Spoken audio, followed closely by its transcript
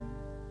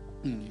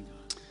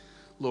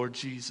Lord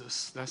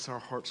Jesus, that's our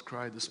heart's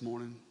cry this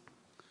morning.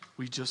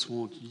 We just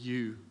want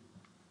you.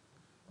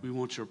 We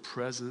want your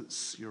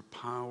presence, your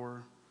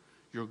power,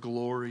 your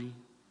glory,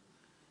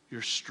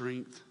 your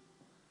strength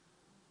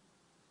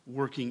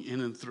working in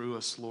and through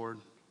us, Lord.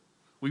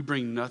 We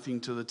bring nothing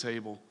to the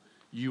table.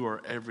 You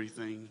are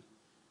everything.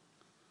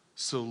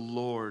 So,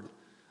 Lord,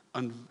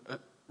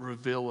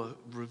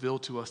 reveal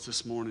to us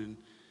this morning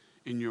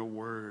in your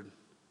word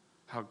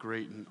how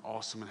great and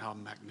awesome and how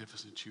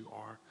magnificent you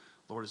are.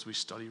 Lord, as we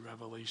study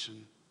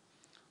Revelation,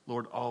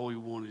 Lord, all we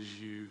want is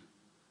you.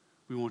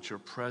 We want your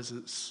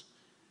presence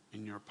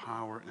and your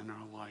power in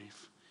our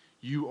life.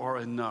 You are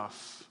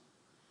enough.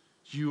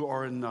 You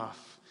are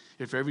enough.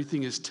 If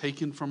everything is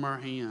taken from our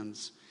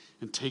hands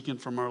and taken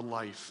from our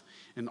life,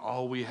 and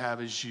all we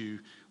have is you,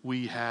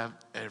 we have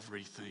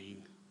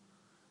everything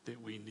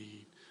that we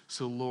need.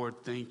 So, Lord,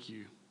 thank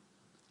you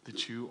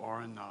that you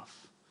are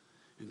enough.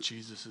 In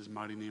Jesus'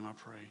 mighty name I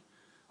pray.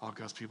 All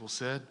God's people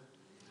said,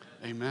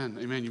 amen.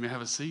 Amen. You may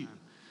have a seat.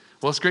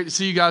 Well, it's great to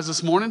see you guys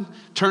this morning.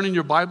 Turn in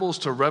your Bibles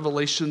to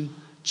Revelation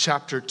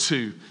chapter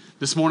 2.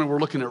 This morning we're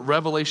looking at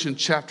Revelation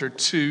chapter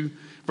 2,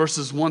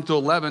 verses 1 through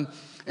 11.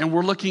 And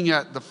we're looking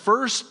at the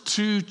first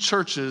two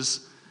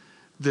churches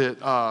that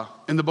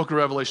in the book of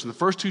Revelation, the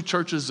first two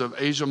churches of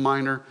Asia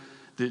Minor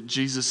that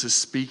Jesus is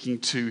speaking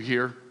to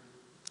here.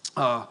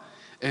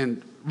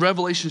 And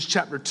Revelations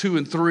chapter 2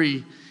 and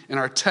 3 in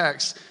our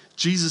text,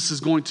 Jesus is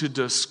going to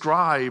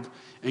describe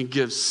and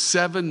give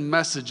 7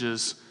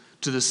 messages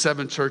to the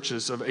 7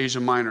 churches of Asia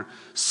Minor.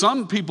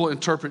 Some people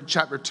interpret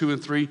chapter 2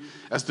 and 3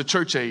 as the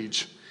church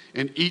age,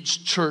 and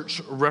each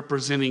church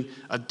representing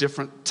a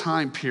different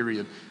time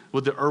period,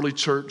 with the early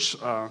church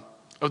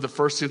of the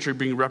first century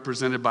being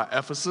represented by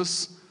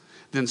Ephesus,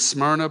 then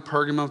Smyrna,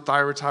 Pergamum,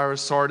 Thyatira,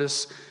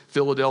 Sardis,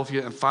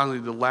 Philadelphia, and finally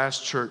the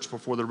last church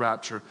before the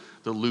rapture,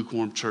 the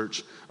lukewarm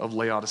church of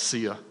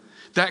Laodicea.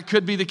 That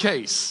could be the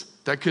case.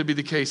 That could be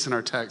the case in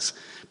our text.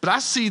 But I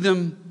see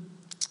them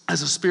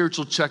as a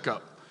spiritual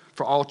checkup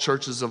for all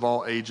churches of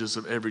all ages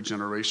of every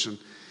generation.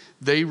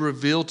 They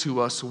reveal to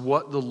us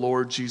what the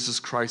Lord Jesus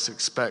Christ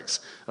expects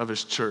of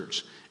his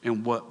church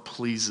and what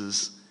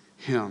pleases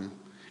him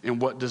and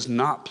what does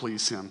not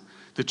please him.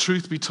 The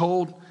truth be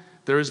told,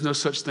 there is no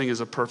such thing as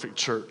a perfect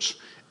church.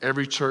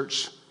 Every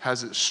church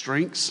has its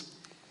strengths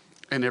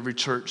and every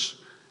church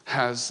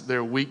has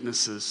their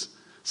weaknesses.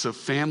 So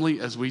family,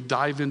 as we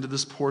dive into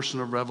this portion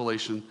of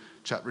Revelation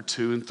chapter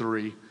 2 and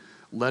 3,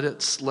 let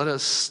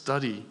us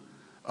study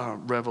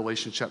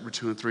Revelation chapter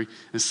 2 and 3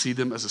 and see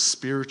them as a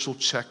spiritual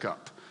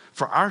checkup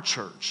for our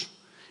church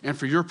and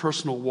for your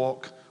personal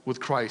walk with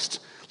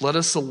Christ. Let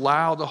us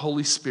allow the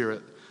Holy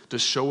Spirit to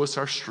show us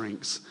our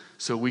strengths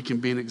so we can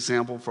be an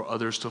example for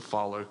others to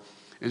follow,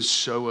 and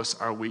show us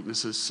our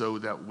weaknesses so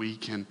that we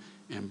can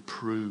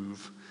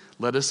improve.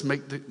 Let us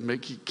make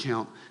it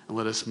count, and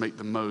let us make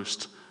the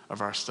most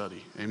of our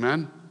study.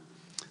 Amen?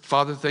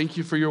 Father, thank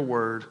you for your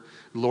word.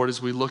 Lord,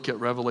 as we look at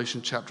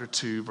Revelation chapter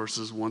 2,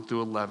 verses 1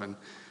 through 11,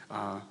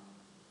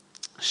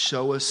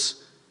 show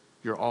us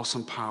your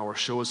awesome power.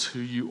 Show us who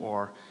you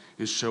are,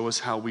 and show us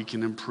how we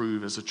can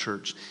improve as a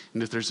church.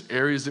 And if there's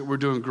areas that we're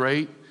doing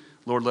great,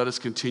 Lord, let us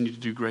continue to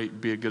do great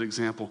and be a good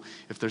example.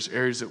 If there's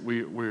areas that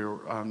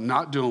we're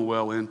not doing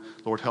well in,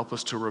 Lord, help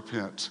us to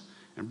repent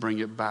and bring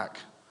it back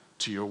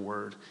to your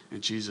word.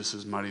 In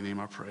Jesus' mighty name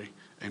I pray.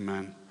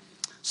 Amen.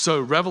 So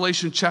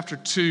Revelation chapter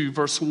 2,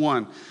 verse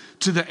 1.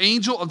 To the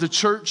angel of the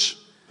church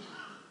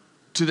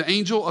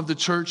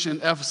in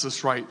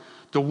Ephesus write,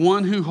 the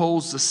one who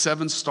holds the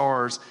 7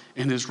 stars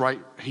in his right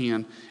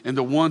hand and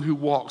the one who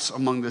walks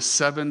among the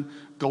 7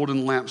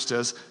 golden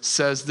lampstands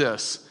says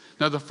this.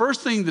 Now, the first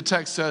thing the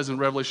text says in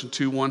Revelation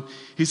 2:1,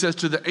 he says,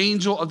 to the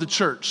angel of the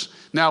church.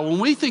 Now, when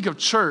we think of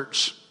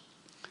church,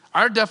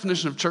 our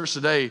definition of church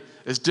today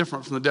is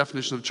different from the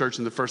definition of church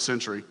in the first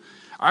century.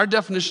 Our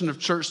definition of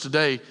church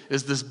today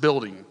is this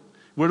building.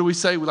 What do we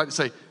say? We like to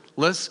say,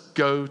 let's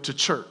go to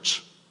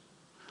church.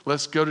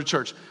 Let's go to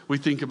church. We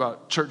think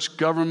about church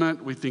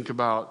government. We think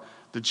about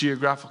the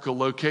geographical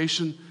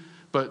location.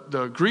 But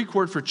the Greek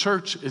word for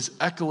church is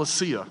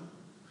ekklesia.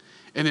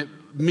 And it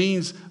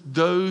means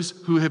those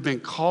who have been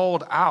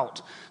called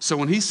out. So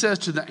when he says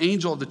to the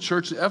angel of the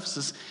church in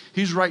Ephesus,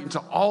 he's writing to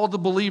all the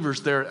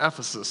believers there at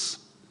Ephesus.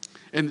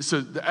 And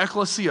so the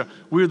ekklesia,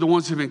 we're the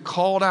ones who have been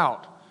called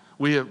out.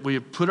 We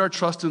have put our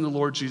trust in the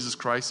Lord Jesus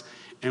Christ,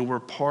 and we're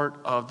part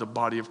of the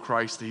body of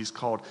Christ that he's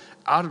called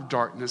out of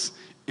darkness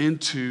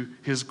into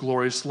his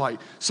glorious light.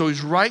 So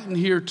he's writing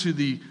here to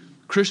the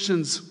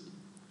Christians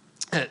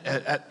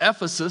at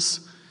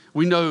Ephesus.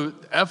 We know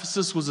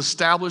Ephesus was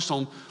established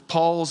on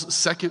Paul's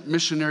second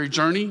missionary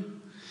journey.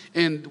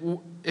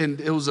 And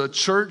it was a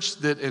church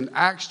that in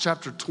Acts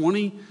chapter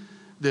 20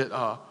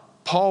 that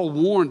Paul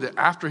warned that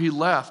after he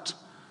left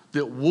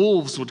that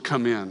wolves would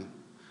come in.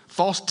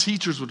 False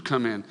teachers would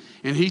come in.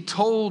 And he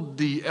told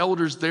the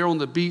elders there on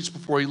the beach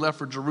before he left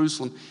for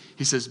Jerusalem,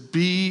 he says,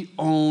 be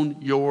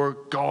on your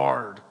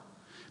guard.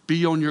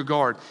 Be on your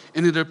guard.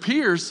 And it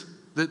appears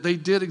that they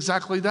did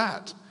exactly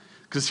that.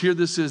 Because here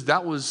this is,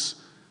 that was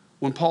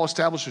When Paul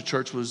established the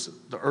church was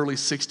the early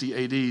 60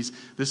 ADs.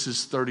 This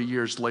is 30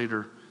 years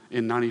later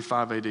in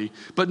 95 AD.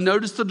 But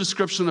notice the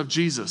description of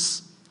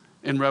Jesus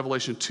in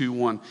Revelation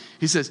 2:1.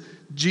 He says,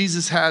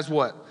 Jesus has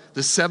what?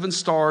 The 7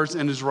 stars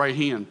in his right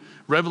hand.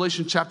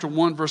 Revelation chapter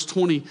 1 verse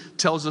 20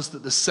 tells us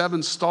that the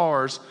 7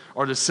 stars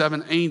are the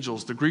 7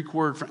 angels. The Greek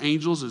word for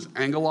angels is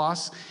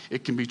angelos.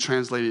 It can be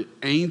translated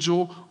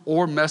angel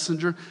or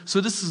messenger. So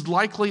this is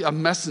likely a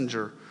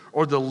messenger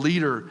or the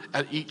leader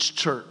at each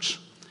church.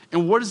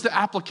 And what is the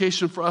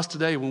application for us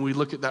today when we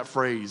look at that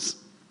phrase?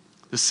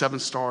 The 7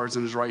 stars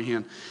in his right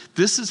hand.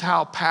 This is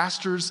how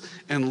pastors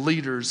and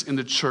leaders in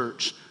the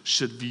church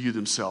should view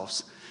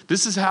themselves.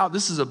 This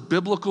is a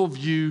biblical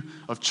view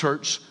of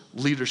church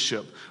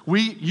leadership.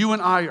 You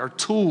and I are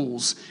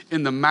tools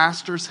in the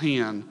master's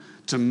hand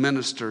to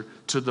minister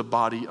to the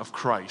body of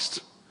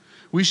Christ.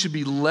 We should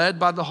be led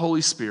by the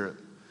Holy Spirit,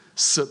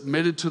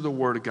 submitted to the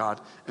Word of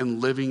God,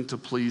 and living to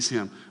please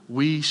Him.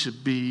 We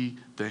should be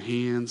the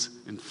hands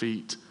and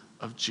feet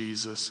of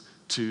Jesus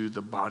to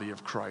the body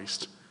of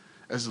Christ.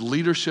 As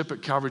leadership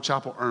at Calvary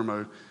Chapel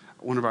Irmo,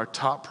 one of our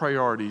top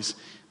priorities,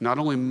 not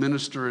only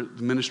ministry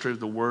of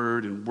the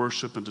word and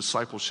worship and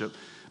discipleship,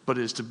 but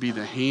is to be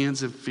the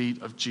hands and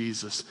feet of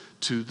Jesus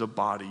to the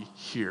body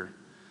here.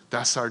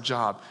 That's our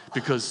job,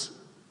 because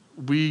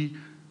we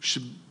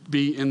should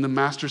be in the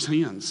master's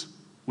hands.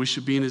 We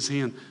should be in his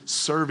hand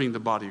serving the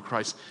body of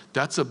Christ.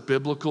 That's a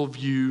biblical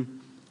view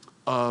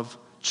of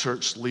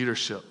church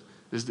leadership,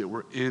 is that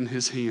we're in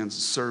his hands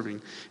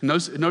serving.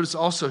 And notice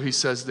also he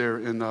says there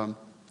in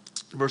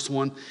verse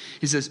 1,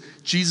 he says,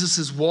 Jesus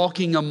is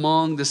walking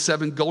among the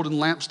 7 golden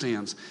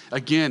lampstands.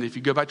 Again, if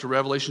you go back to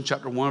Revelation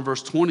chapter 1,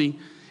 verse 20,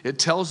 it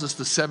tells us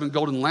the 7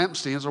 golden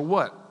lampstands are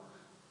what?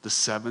 The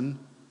 7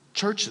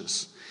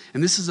 churches.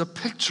 And this is a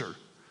picture.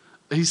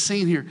 He's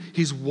saying here,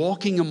 he's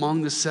walking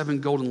among the 7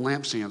 golden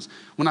lampstands.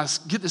 When I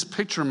get this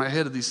picture in my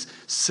head of these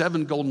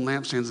 7 golden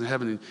lampstands in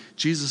heaven and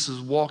Jesus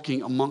is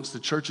walking amongst the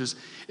churches,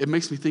 it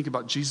makes me think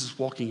about Jesus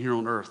walking here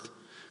on earth,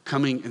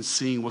 coming and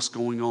seeing what's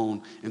going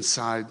on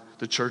inside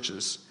the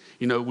churches.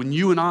 You know, when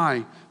you and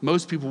I,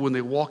 most people, when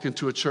they walk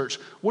into a church,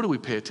 what do we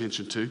pay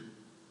attention to?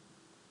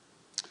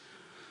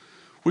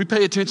 We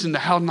pay attention to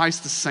how nice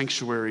the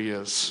sanctuary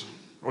is,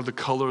 or the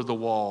color of the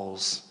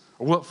walls,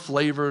 or what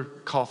flavor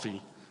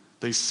coffee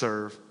they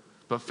serve.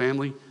 But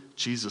family,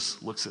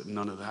 Jesus looks at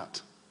none of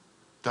that.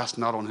 That's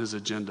not on his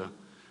agenda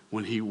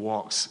when he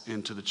walks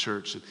into the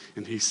church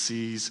and he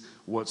sees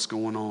what's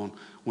going on.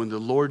 When the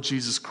Lord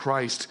Jesus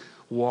Christ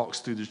walks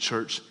through the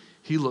church,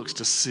 he looks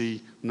to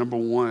see, number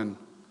one,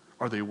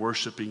 are they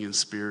worshiping in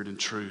spirit and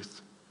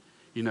truth?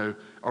 You know,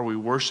 are we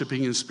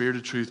worshiping in spirit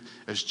and truth,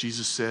 as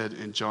Jesus said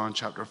in John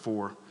chapter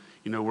 4?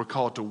 You know, we're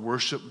called to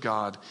worship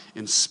God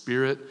in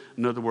spirit.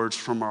 In other words,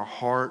 from our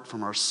heart,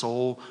 from our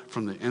soul,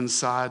 from the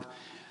inside.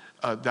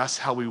 That's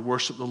how we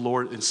worship the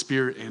Lord, in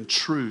spirit and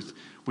truth.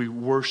 We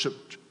worship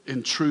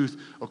in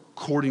truth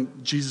according,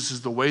 Jesus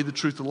is the way, the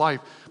truth, the life,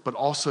 but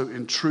also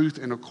in truth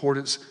in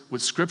accordance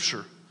with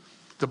Scripture.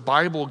 The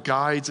Bible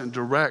guides and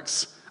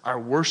directs our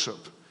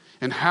worship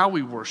and how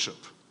we worship.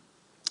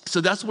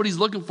 So that's what he's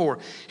looking for.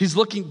 He's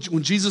looking,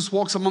 when Jesus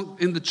walks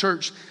in the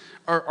church,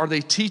 are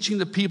they teaching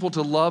the people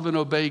to love and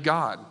obey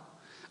God?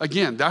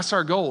 Again, that's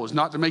our goal, is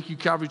not to make you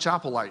Calvary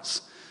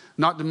Chapelites,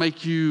 not to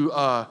make you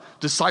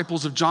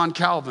disciples of John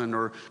Calvin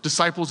or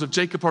disciples of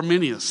Jacob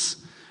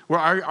Arminius. Where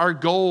our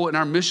goal and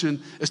our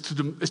mission is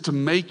to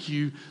make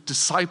you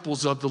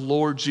disciples of the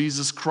Lord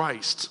Jesus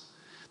Christ.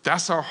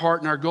 That's our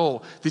heart and our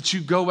goal, that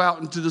you go out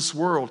into this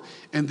world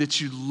and that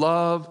you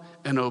love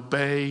and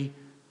obey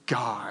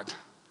God,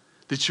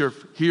 that you're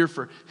here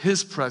for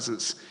his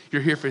presence,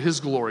 you're here for his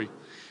glory.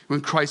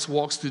 When Christ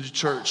walks through the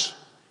church,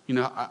 you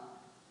know,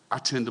 I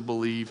tend to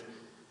believe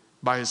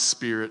by his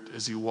Spirit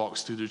as he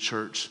walks through the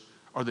church,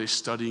 are they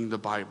studying the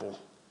Bible?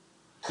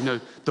 You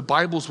know, the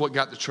Bible is what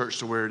got the church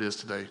to where it is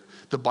today.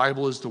 The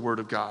Bible is the Word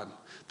of God.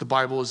 The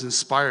Bible is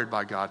inspired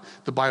by God.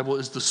 The Bible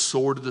is the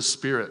sword of the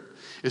Spirit.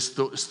 It's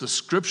the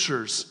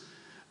scriptures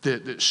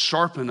that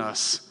sharpen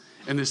us.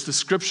 And it's the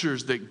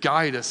scriptures that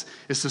guide us.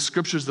 It's the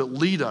scriptures that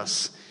lead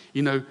us.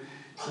 You know,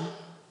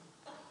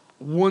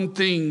 one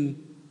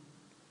thing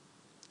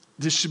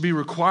this should be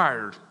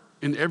required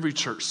in every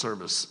church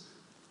service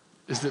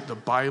is that the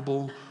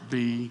Bible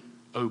be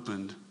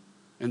opened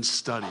and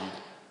studied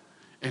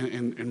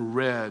and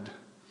read.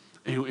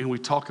 And we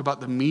talk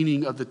about the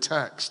meaning of the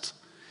text.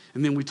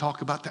 And then we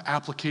talk about the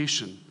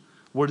application.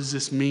 What does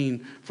this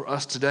mean for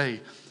us today?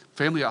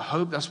 Family, I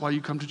hope that's why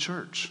you come to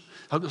church.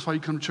 I hope that's why you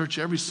come to church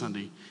every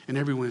Sunday and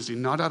every Wednesday,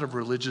 not out of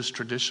religious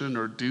tradition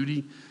or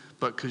duty,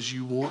 but because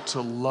you want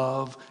to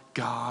love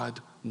God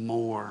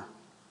more.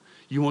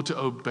 You want to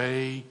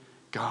obey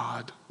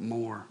God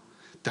more.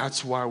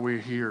 That's why we're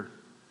here.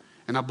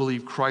 And I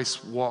believe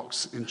Christ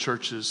walks in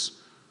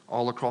churches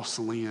all across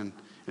the land,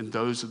 and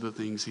those are the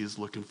things he is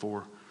looking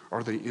for.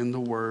 Are they in the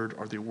Word?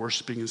 Are they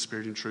worshiping in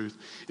spirit and truth?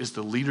 Is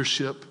the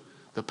leadership,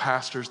 the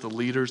pastors, the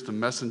leaders, the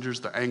messengers,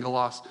 the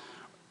angelos,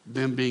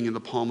 them being in the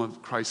palm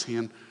of Christ's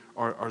hand,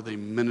 are they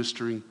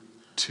ministering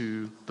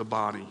to the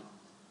body?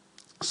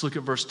 Let's look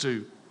at verse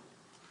 2.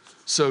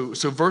 So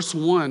verse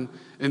 1,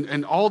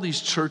 and all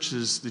these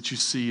churches that you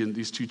see in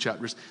these two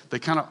chapters, they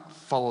kind of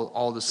follow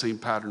all the same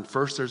pattern.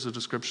 First, there's a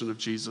description of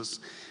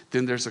Jesus.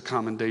 Then there's a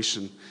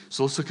commendation.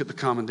 So let's look at the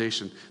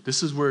commendation.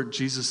 This is where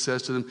Jesus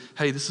says to them,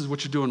 hey, this is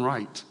what you're doing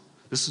right.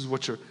 This is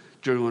what you're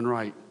doing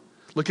right.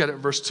 Look at it,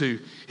 verse 2.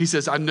 He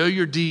says, I know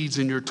your deeds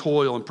and your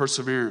toil and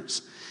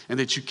perseverance, and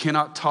that you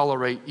cannot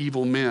tolerate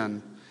evil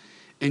men.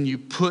 And you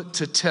put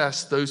to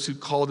test those who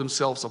call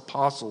themselves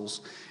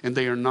apostles, and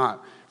they are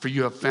not, for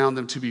you have found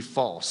them to be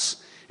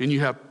false. And you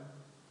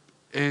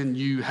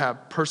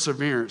have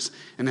perseverance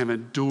and have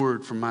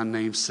endured for my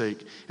name's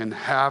sake, and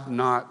have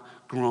not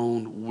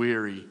grown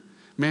weary.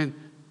 Man,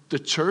 the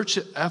church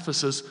at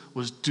Ephesus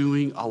was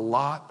doing a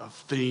lot of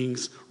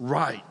things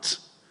right.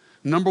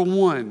 Number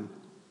one,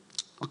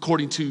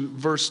 according to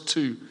verse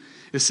 2,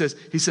 he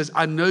says,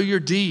 I know your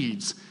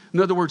deeds. In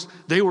other words,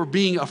 they were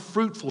being a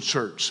fruitful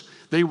church.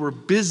 They were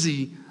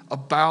busy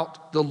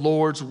about the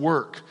Lord's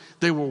work.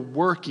 They were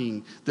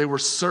working. They were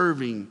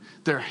serving.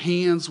 Their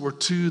hands were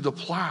to the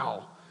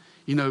plow.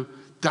 You know,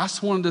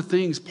 that's one of the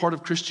things, part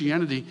of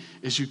Christianity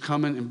is you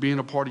coming and being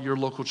a part of your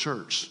local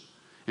church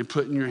and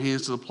putting your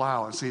hands to the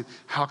plow and saying,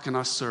 how can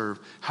I serve?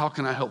 How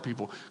can I help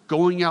people?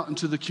 Going out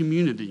into the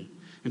community,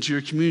 into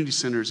your community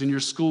centers, in your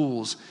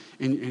schools,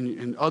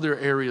 in other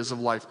areas of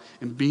life,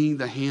 and being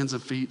the hands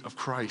and feet of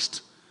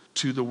Christ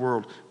to the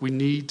world. We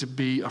need to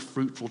be a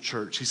fruitful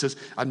church. He says,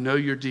 I know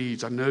your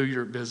deeds. I know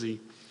you're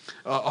busy.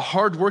 A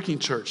hardworking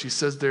church, he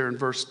says there in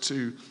verse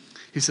 2,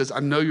 he says,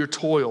 I know your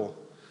toil.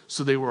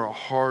 So they were a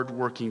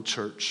hardworking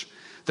church.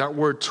 That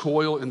word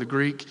toil in the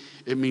Greek,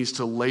 it means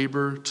to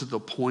labor to the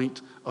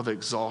point of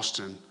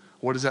exhaustion.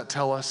 What does that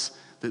tell us?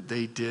 That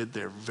they did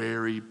their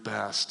very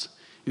best.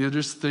 You know,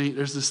 there's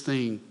this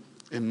thing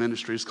in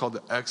ministry. It's called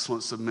the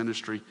excellence of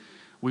ministry.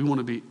 We want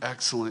to be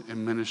excellent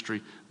in ministry,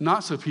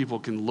 not so people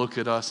can look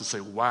at us and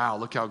say, wow,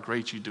 look how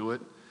great you do it.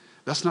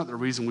 That's not the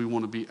reason we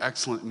want to be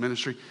excellent in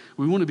ministry.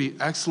 We want to be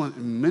excellent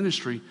in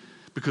ministry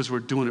because we're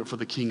doing it for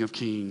the King of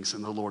Kings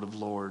and the Lord of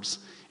Lords.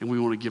 And we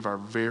want to give our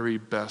very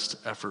best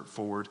effort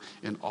forward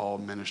in all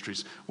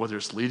ministries, whether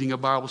it's leading a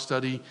Bible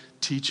study,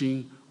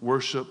 teaching,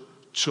 worship,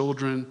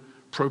 children,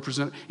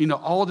 pro-presenter, you know,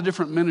 all the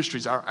different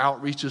ministries, our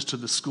outreaches to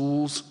the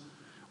schools.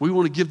 We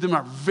want to give them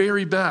our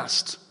very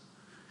best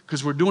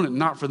because we're doing it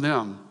not for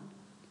them,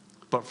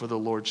 but for the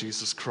Lord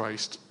Jesus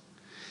Christ.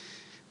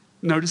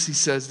 Notice he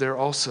says there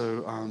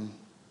also,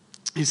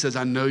 he says,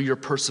 I know your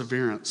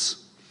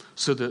perseverance.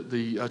 So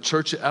the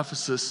church at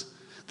Ephesus,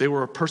 they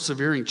were a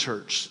persevering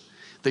church.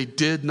 They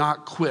did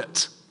not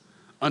quit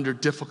under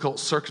difficult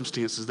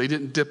circumstances. They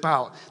didn't dip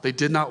out. They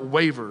did not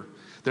waver.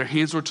 Their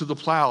hands were to the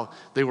plow.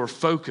 They were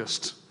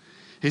focused.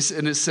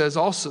 And it says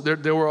also,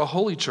 they were a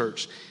holy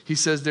church. He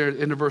says there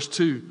in verse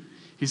 2,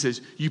 he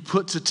says, you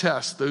put to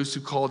test those who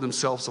call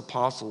themselves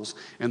apostles,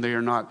 and they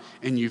are not,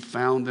 and you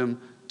found them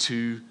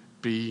to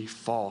be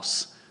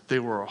false. They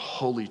were a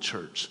holy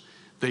church.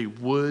 They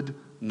would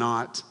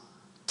not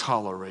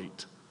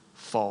tolerate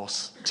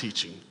false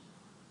teaching.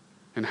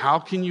 And how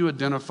can you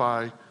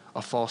identify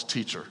a false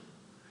teacher?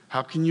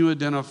 How can you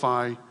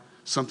identify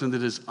something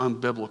that is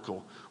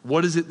unbiblical?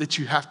 What is it that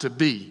you have to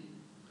be?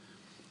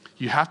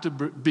 You have to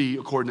be,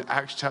 according to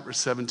Acts chapter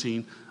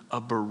 17, a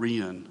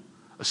Berean,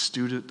 a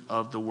student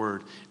of the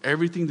word.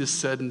 Everything that's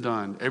said and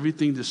done,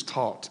 everything that's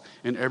taught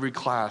in every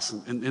class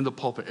and in the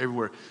pulpit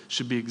everywhere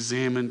should be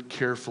examined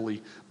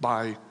carefully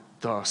by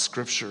the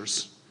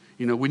scriptures.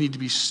 You know, we need to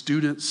be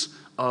students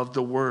of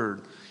the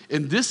word.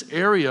 In this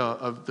area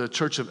of the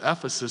church of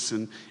Ephesus,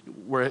 and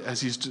where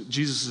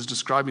Jesus is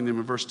describing them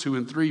in verse 2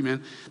 and 3,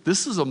 man,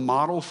 this is a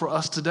model for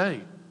us today.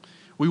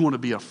 We want to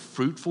be a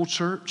fruitful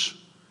church.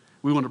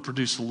 We want to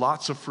produce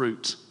lots of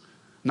fruit,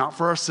 not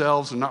for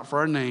ourselves and not for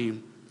our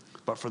name,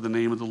 but for the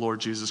name of the Lord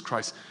Jesus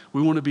Christ.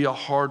 We want to be a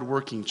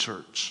hardworking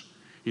church.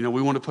 You know,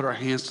 we want to put our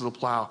hands to the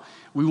plow.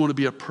 We want to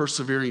be a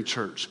persevering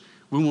church.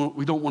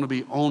 We don't want to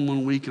be on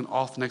one week and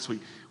off next week.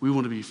 We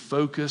want to be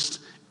focused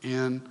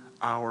in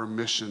our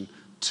mission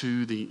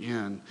to the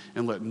end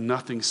and let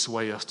nothing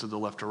sway us to the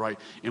left or right.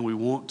 And we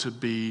want to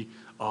be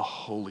a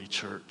holy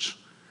church.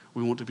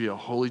 We want to be a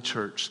holy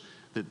church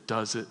that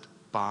does it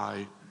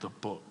by the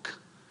book,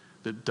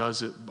 that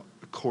does it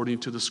according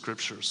to the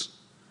scriptures,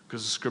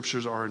 because the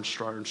scriptures are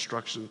our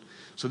instruction.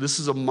 So this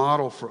is a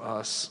model for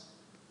us.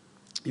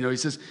 You know, he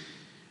says,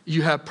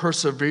 you have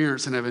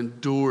perseverance and have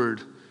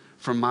endured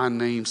for my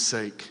name's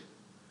sake.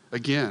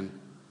 Again,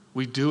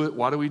 we do it.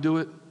 Why do we do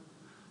it?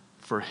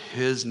 For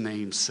his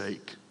name's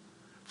sake.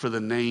 For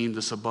the name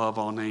that's above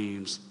all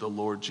names, the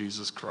Lord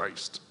Jesus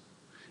Christ.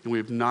 And we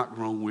have not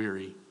grown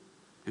weary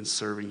in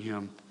serving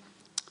him.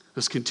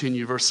 Let's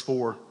continue, verse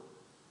 4.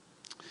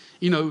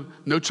 You know,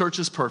 no church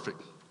is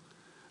perfect.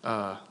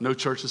 No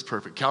church is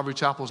perfect. Calvary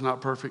Chapel is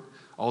not perfect.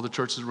 All the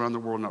churches around the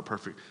world are not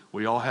perfect.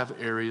 We all have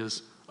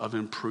areas of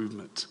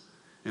improvement.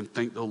 And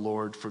thank the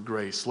Lord for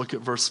grace. Look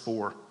at verse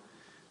 4.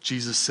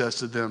 Jesus says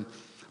to them,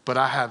 but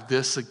I have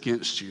this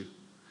against you,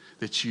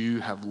 that you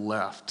have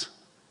left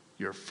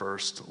your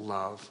first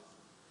love.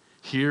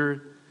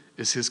 Here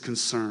is his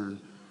concern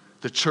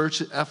The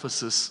church at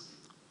Ephesus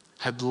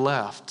had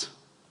left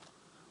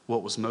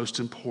what was most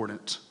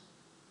important.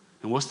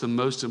 And what's the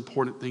most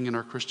important thing in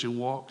our Christian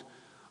walk?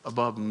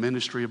 Above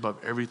ministry,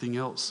 above everything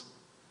else,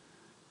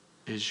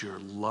 is your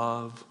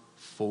love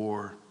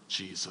for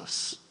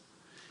Jesus.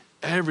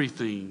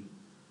 Everything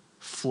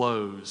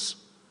flows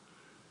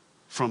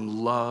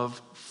from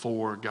love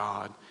for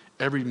God.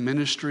 Every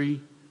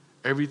ministry,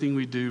 everything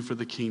we do for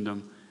the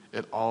kingdom,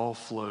 it all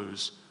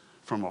flows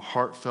from a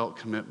heartfelt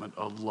commitment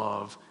of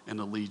love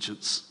and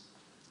allegiance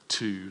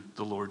to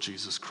the Lord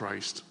Jesus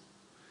Christ.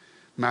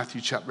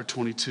 Matthew chapter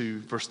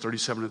 22, verse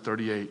 37 and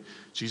 38,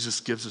 Jesus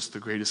gives us the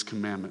greatest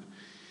commandment.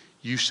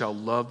 You shall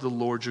love the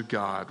Lord your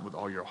God with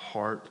all your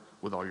heart,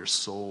 with all your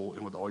soul,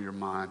 and with all your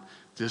mind.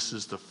 This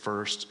is the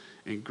first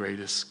and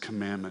greatest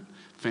commandment.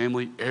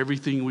 Family,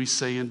 everything we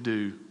say and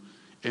do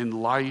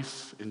in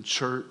life, in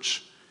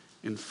church,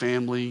 in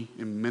family,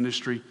 in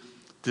ministry,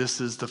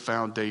 this is the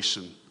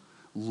foundation.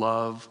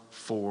 Love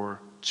for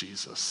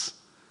Jesus.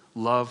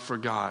 Love for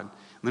God.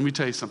 Let me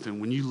tell you something.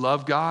 When you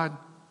love God,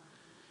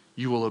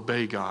 you will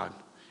obey God.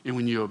 And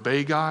when you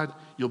obey God,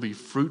 you'll be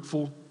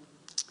fruitful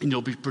and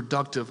you'll be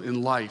productive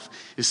in life.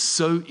 It's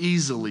so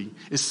easy,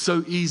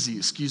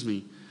 especially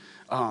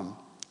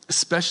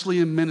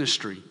in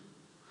ministry,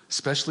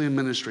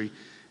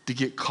 to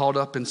get caught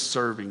up in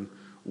serving,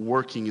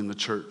 working in the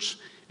church,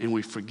 and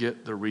we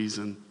forget the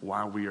reason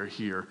why we are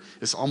here.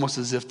 It's almost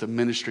as if the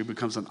ministry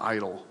becomes an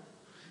idol,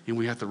 and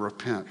we have to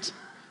repent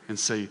and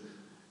say,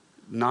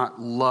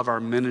 not love our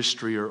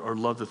ministry or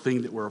love the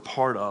thing that we're a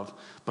part of,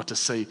 but to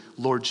say,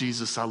 Lord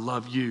Jesus, I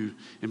love you,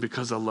 and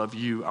because I love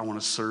you, I want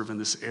to serve in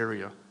this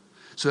area.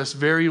 So that's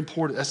very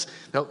important.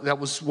 That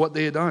was what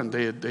they had done.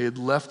 They had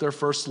left their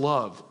first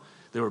love.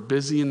 They were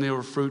busy and they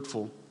were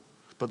fruitful,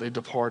 but they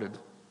departed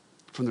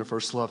from their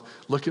first love.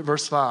 Look at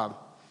verse 5.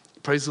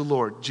 Praise the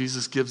Lord.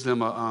 Jesus gives them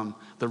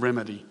the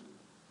remedy.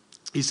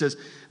 He says,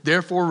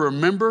 therefore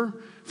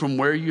remember from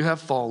where you have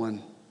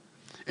fallen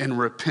and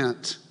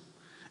repent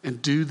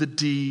and do the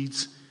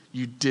deeds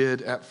you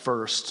did at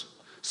first.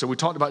 So we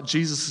talked about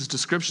Jesus'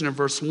 description in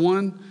verse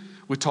 1.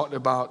 We talked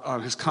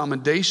about his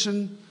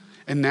commendation.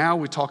 And now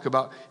we talk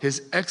about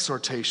his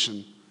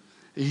exhortation.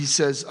 He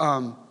says,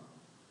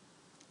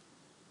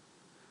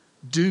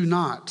 do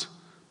not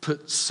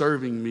put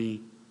serving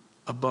me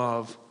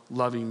above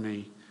loving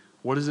me.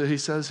 What is it he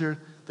says here?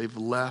 They've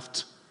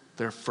left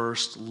their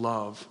first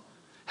love.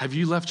 Have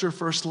you left your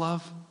first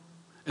love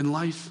in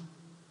life?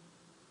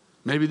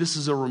 Maybe this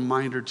is a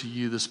reminder to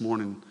you this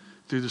morning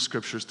through the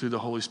scriptures, through the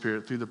Holy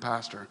Spirit, through the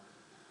pastor.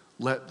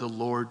 Let the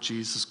Lord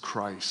Jesus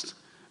Christ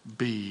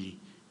be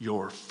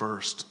your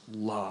first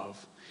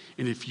love.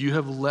 And if you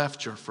have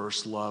left your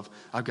first love,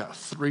 I've got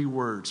 3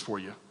 words for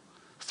you.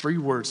 3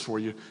 words for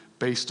you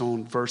based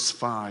on verse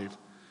 5.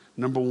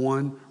 Number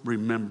 1,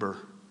 remember.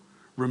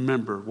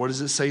 Remember. What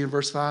does it say in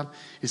verse 5?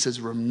 It says,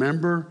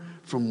 remember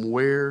from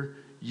where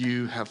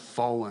you have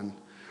fallen.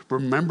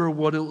 Remember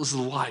what it was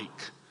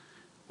like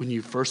when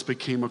you first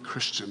became a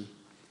Christian.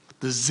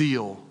 The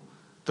zeal,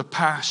 the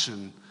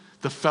passion,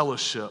 the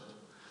fellowship,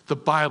 the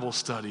Bible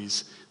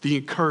studies, the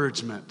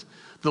encouragement,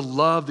 the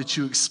love that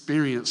you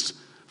experienced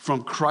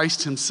from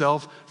Christ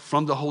himself,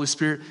 from the Holy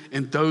Spirit,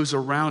 and those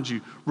around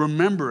you.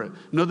 Remember it.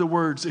 In other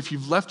words, if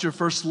you've left your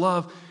first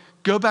love,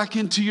 go back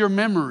into your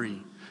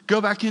memory. Go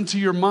back into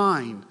your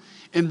mind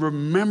and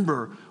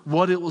remember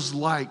what it was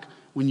like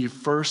when you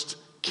first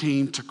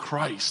came to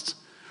Christ.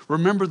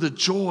 Remember the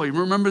joy.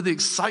 Remember the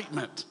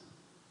excitement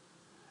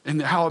and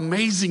how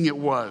amazing it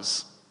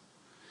was.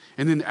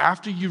 And then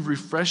after you've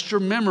refreshed your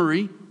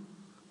memory,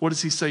 what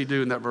does he say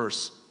do in that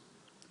verse?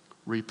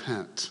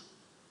 Repent.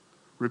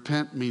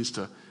 Repent means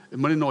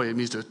metanoia, it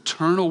means to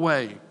turn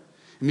away.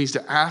 It means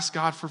to ask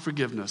God for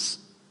forgiveness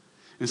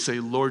and say,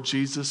 Lord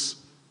Jesus,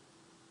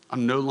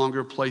 I'm no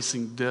longer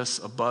placing this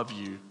above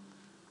you,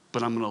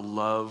 but I'm going to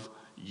love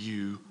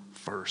you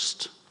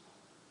first.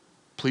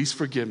 Please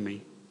forgive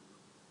me.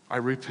 I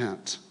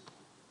repent.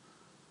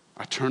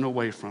 I turn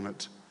away from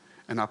it,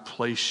 and I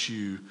place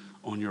you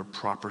on your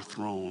proper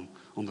throne,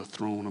 on the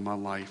throne of my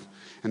life.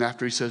 And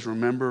after he says,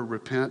 remember,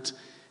 repent,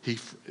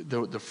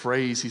 the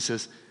phrase, he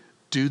says,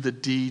 do the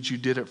deeds you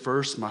did at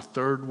first. My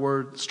 3rd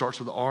word starts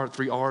with R,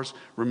 3 R's.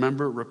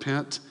 Remember,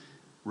 repent,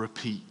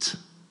 repeat.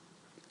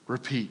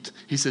 Repeat.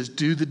 He says,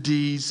 do the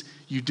deeds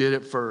you did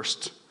at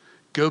first.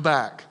 Go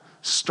back,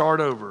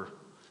 start over,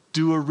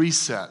 do a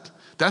reset.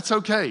 That's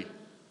okay.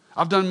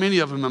 I've done many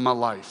of them in my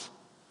life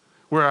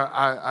where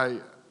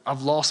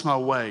I've lost my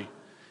way.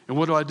 And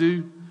what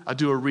do? I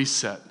do a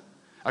reset.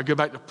 I go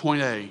back to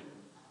point A,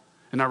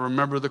 and I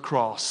remember the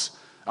cross.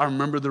 I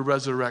remember the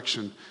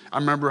resurrection. I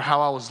remember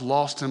how I was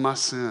lost in my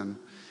sin.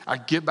 I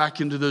get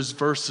back into those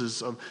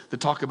verses that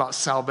talk about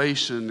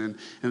salvation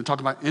and talk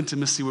about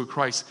intimacy with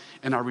Christ,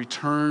 and I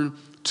return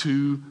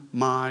to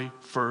my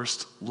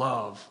first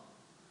love.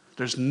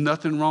 There's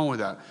nothing wrong with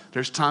that.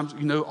 There's times,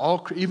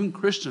 even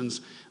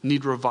Christians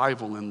need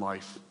revival in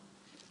life.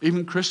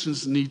 Even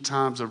Christians need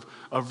times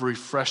of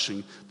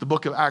refreshing. The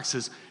book of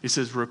Acts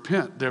says,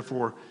 repent,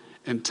 therefore,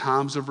 and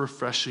times of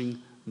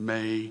refreshing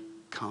may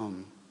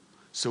come.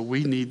 So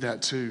we need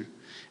that too.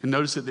 And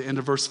notice at the end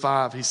of verse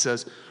 5, he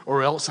says,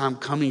 or else I'm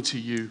coming to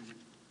you,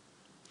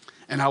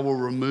 and I will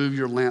remove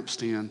your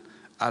lampstand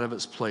out of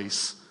its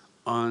place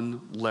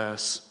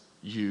unless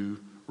you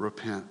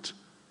repent.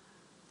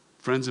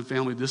 Friends and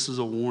family, this is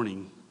a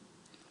warning.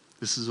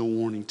 This is a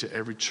warning to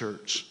every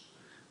church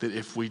that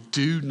if we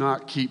do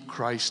not keep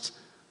Christ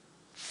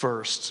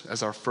first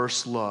as our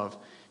first love,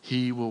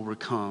 he will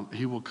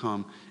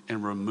come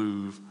and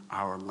remove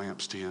our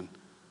lampstand.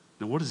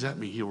 Now, what does that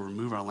mean? He'll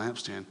remove our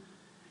lampstand.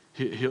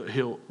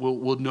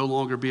 We'll no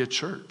longer be a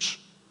church.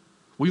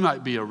 We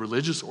might be a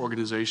religious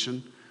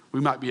organization.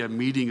 We might be a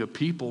meeting of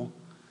people,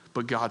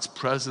 but God's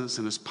presence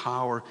and his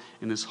power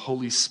and his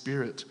Holy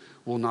Spirit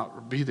will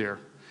not be there.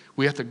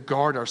 We have to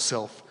guard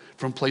ourselves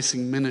from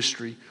placing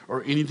ministry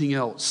or anything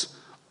else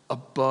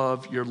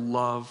above your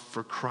love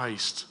for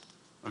Christ,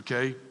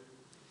 okay?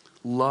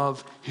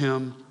 Love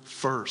him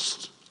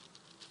first.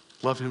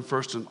 Love him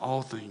first in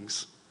all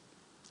things.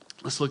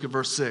 Let's look at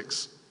verse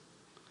 6.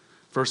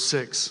 Verse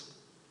 6,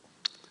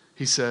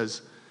 he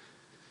says,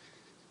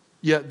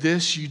 Yet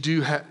this you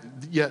do have,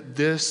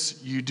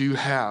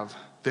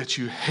 that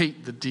you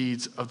hate the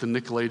deeds of the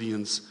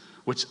Nicolaitans,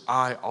 which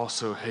I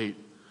also hate.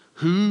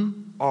 Who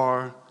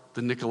are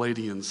the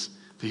Nicolaitans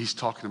that he's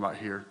talking about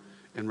here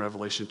in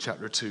Revelation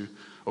chapter 2?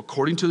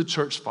 According to the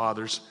church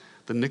fathers,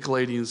 the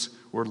Nicolaitans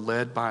were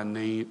led by a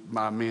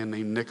man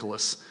named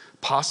Nicholas,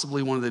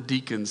 possibly one of the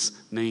deacons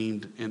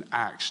named in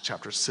Acts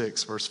chapter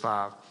 6, verse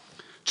 5.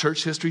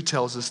 Church history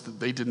tells us that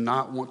they did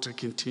not want to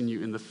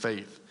continue in the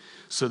faith,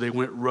 so they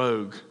went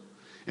rogue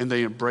and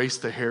they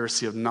embraced the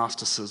heresy of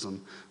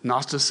Gnosticism.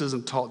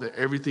 Gnosticism taught that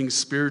everything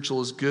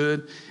spiritual is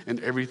good and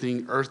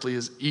everything earthly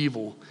is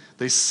evil.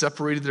 They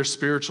separated their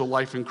spiritual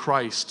life in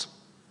Christ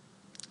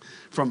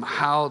from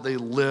how they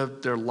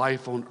lived their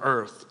life on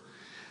earth.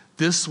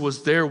 This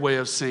was their way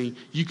of saying,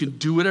 you can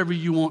do whatever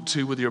you want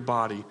to with your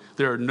body.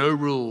 There are no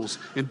rules.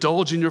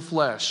 Indulge in your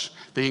flesh.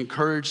 They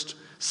encouraged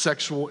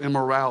sexual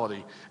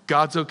immorality.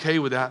 God's okay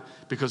with that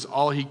because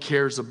all he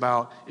cares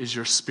about is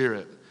your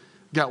spirit.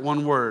 Got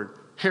one word,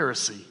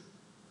 heresy,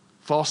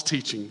 false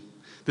teaching.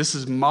 This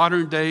is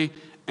modern day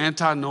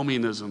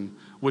antinomianism,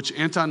 which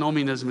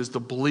antinomianism is the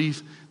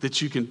belief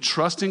that you can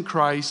trust in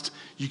Christ,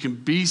 you can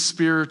be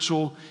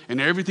spiritual,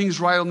 and everything's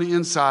right on the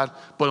inside,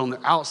 but on the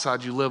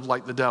outside you live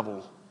like the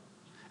devil.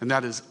 And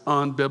that is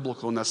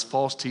unbiblical, and that's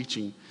false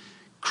teaching.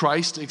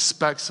 Christ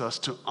expects us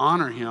to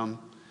honor him.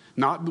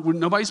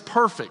 Nobody's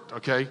perfect,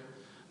 okay?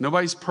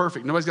 Nobody's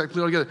perfect. Nobody's got it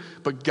clear together.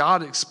 But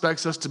God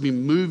expects us to be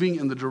moving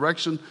in the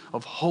direction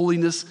of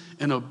holiness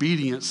and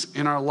obedience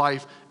in our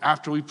life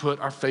after we put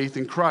our faith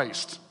in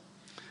Christ.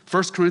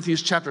 1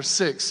 Corinthians chapter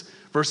 6,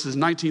 verses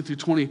 19 through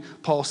 20,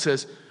 Paul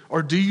says,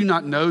 or do you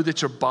not know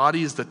that your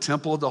body is the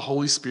temple of the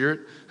Holy Spirit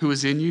who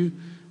is in you,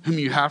 whom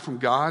you have from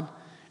God,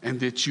 and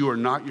that you are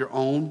not your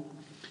own?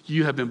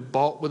 You have been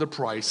bought with a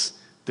price.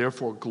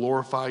 Therefore,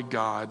 glorify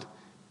God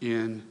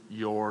in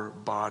your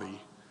body.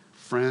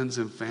 Friends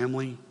and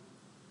family,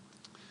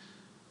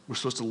 we're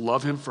supposed to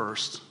love him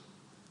first.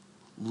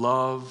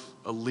 Love,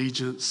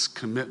 allegiance,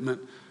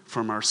 commitment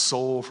from our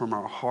soul, from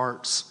our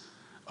hearts,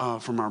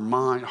 from our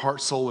mind,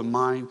 heart, soul, and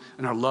mind,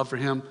 and our love for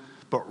him.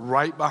 But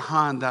right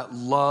behind that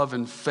love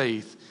and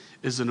faith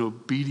is an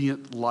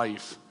obedient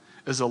life,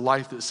 is a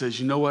life that says,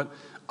 you know what?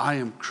 I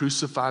am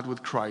crucified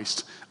with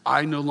Christ.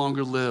 I no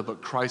longer live,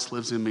 but Christ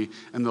lives in me.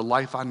 And the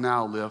life I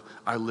now live,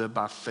 I live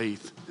by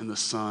faith in the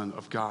Son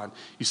of God.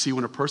 You see,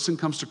 when a person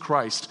comes to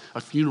Christ,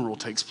 a funeral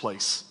takes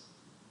place.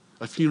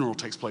 A funeral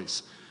takes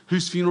place.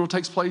 Whose funeral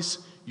takes place?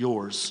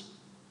 Yours.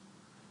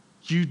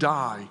 You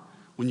die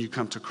when you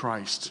come to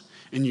Christ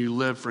and you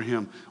live for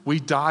him.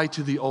 We die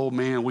to the old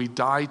man. We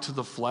die to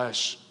the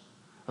flesh,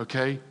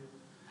 okay?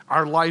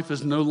 Our life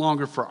is no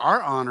longer for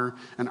our honor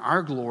and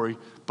our glory,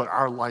 but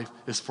our life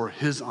is for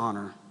his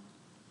honor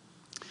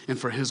and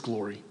for his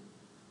glory.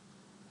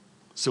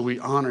 So we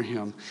honor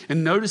him.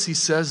 And notice he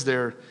says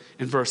there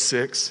in verse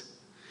 6,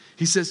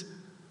 he says,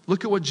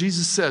 look at what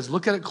Jesus says.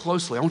 Look at it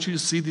closely. I want you to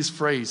see this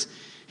phrase.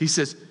 He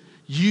says,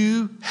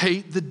 you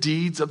hate the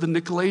deeds of the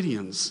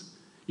Nicolaitans.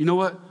 You know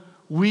what?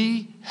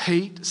 We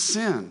hate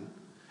sin.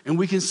 And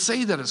we can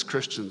say that as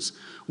Christians.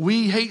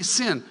 We hate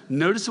sin.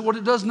 Notice what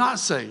it does not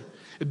say.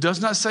 It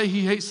does not say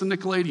he hates the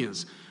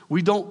Nicolaitans.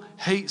 We don't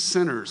hate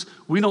sinners.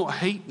 We don't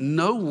hate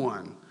no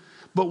one.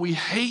 But we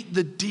hate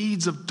the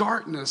deeds of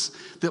darkness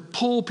that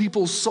pull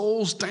people's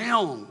souls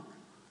down.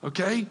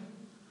 Okay?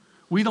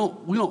 We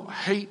don't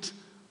hate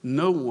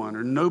no one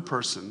or no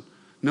person,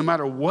 no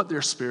matter what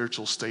their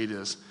spiritual state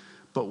is.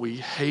 But we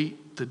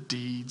hate the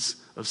deeds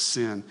of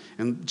sin.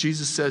 And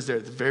Jesus says there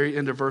at the very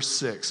end of verse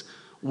 6,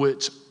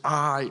 which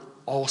I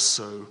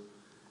also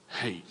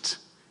hate.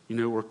 You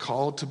know, we're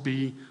called to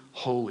be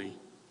holy.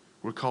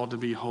 We're called to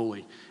be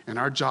holy. And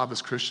our job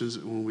as Christians,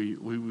 when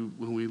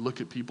we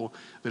look at people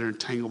that are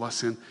entangled by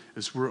sin,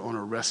 is we're on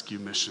a rescue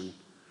mission.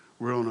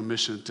 We're on a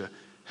mission to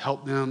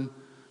help them,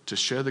 to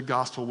share the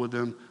gospel with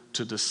them,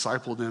 to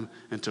disciple them,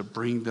 and to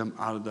bring them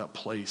out of that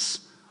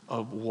place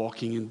of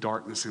walking in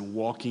darkness and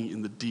walking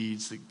in the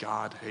deeds that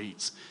God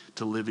hates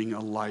to living a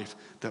life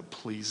that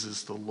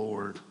pleases the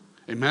Lord.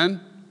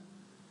 Amen?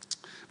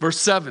 Verse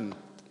 7.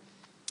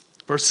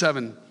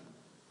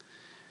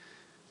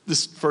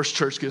 This first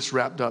church gets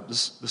wrapped up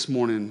this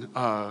morning.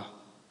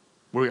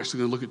 We're actually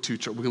going to look at two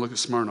churches. We're going to look at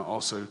Smyrna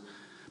also.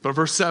 But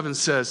verse 7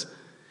 says,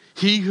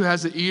 he who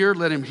has an ear,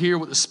 let him hear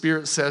what the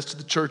Spirit says to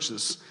the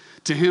churches.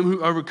 To him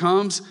who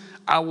overcomes,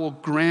 I will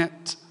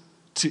grant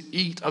to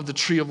eat of the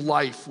tree of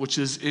life, which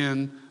is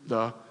in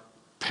the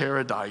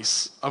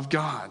paradise of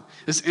God.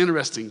 It's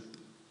interesting.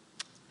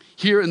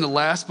 Here in the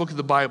last book of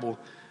the Bible,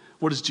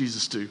 what does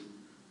Jesus do?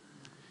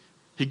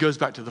 He goes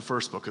back to the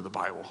first book of the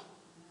Bible.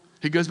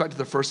 He goes back to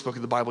the first book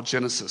of the Bible,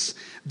 Genesis.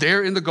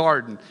 There in the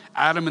garden,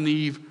 Adam and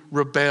Eve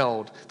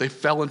rebelled. They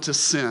fell into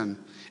sin.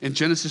 In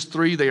Genesis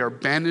 3, they are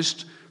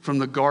banished from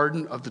the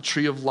garden of the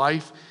tree of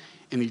life,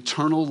 and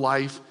eternal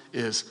life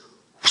is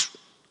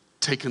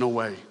taken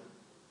away.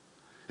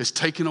 It's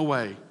taken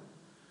away.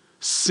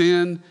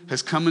 Sin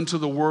has come into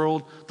the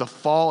world. The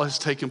fall has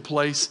taken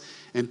place,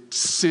 and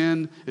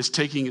sin is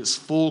taking its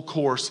full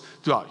course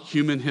throughout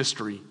human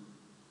history.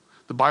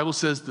 The Bible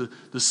says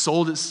the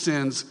soul that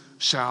sins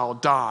shall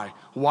die.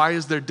 Why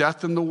is there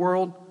death in the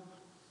world?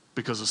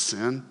 Because of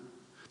sin,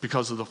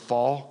 because of the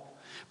fall.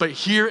 But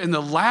here in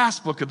the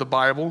last book of the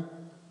Bible,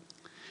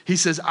 he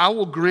says, I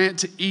will grant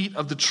to eat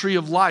of the tree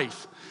of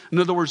life. In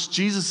other words,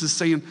 Jesus is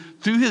saying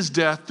through his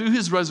death, through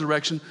his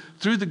resurrection,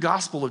 through the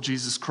gospel of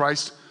Jesus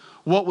Christ,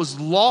 what was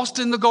lost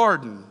in the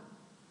garden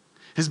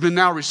has been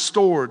now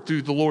restored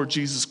through the Lord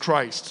Jesus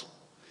Christ.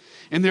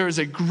 And there is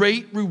a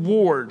great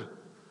reward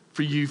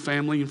for you,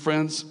 family and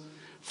friends,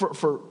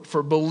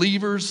 for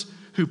believers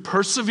who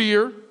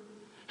persevere,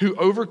 who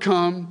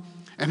overcome,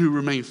 and who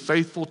remain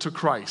faithful to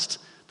Christ,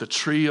 the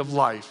tree of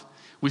life.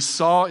 We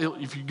saw,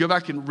 if you go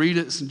back and read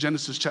it, it's in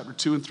Genesis chapter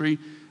 2 and 3,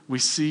 we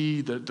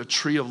see the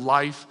tree of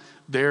life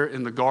there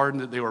in the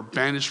garden that they were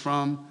banished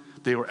from,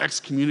 they were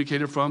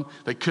excommunicated from,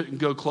 they couldn't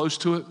go close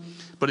to it.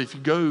 But if you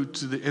go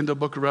to the end of the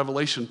book of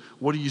Revelation,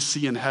 what do you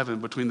see in heaven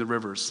between the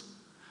rivers?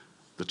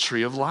 The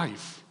tree of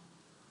life.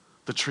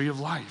 The tree of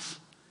life.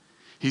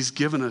 He's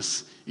given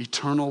us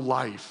eternal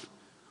life.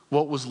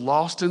 What was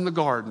lost in the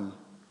garden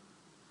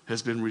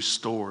has been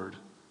restored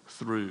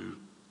through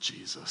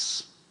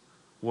Jesus.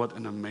 What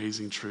an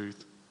amazing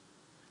truth.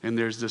 And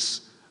there's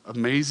this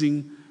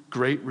amazing,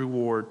 great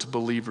reward to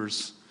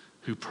believers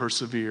who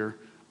persevere,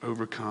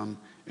 overcome,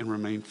 and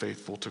remain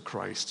faithful to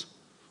Christ.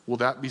 Will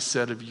that be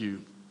said of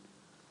you?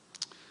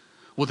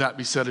 Will that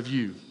be said of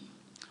you?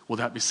 Will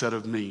that be said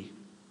of me?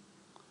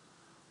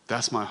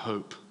 That's my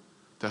hope.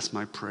 That's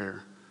my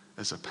prayer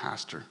as a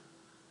pastor.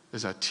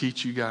 As I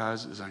teach you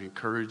guys, as I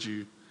encourage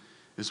you,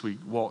 as we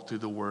walk through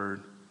the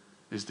Word,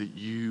 is that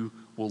you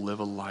will live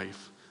a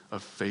life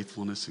of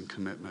faithfulness and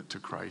commitment to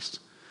Christ.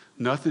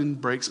 Nothing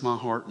breaks my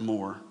heart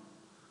more.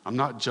 I'm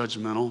not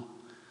judgmental.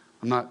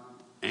 I'm not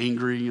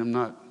angry. I'm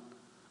not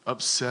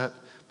upset.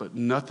 But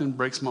nothing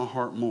breaks my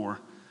heart more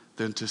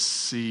than to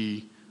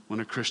see when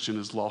a Christian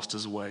has lost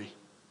his way.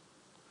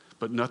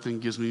 But nothing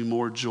gives me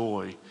more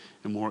joy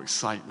and more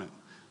excitement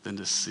than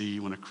to see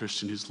when a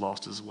Christian who's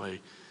lost his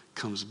way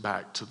comes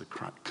back to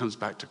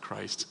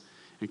Christ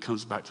and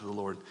comes back to the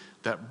Lord.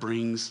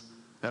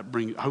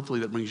 Hopefully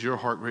that brings your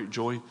heart great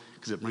joy,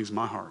 because it brings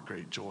my heart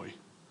great joy.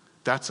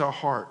 That's our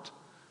heart.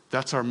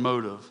 That's our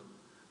motive.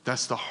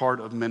 That's the heart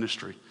of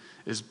ministry,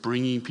 is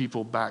bringing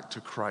people back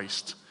to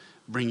Christ,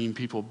 bringing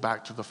people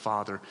back to the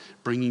Father,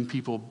 bringing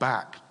people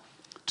back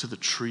to the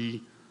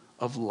tree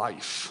of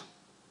life,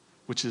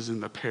 which is in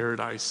the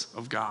paradise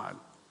of God.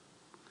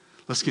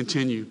 Let's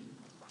continue.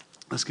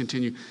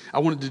 I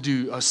wanted to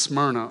do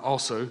Smyrna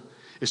also.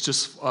 It's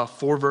just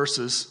 4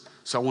 verses,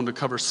 so I wanted to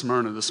cover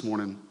Smyrna this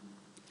morning.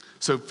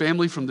 So,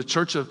 family, from the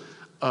church of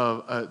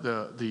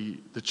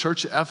the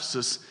church of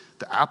Ephesus,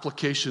 the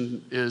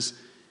application is: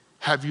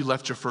 have you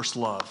left your first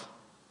love?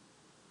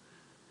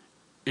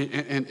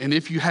 And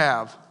if you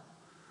have,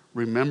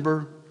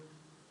 remember,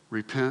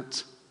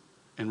 repent,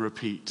 and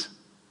repeat,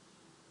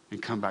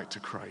 and come back to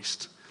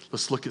Christ.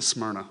 Let's look at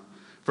Smyrna.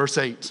 Verse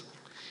 8.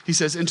 He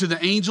says, "And to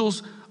the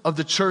angels of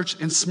the church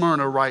in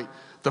Smyrna write,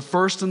 the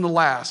first and the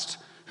last,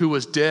 who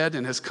was dead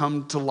and has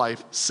come to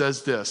life,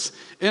 says this."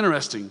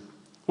 Interesting.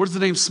 What does the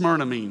name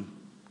Smyrna mean?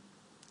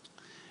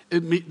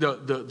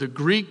 The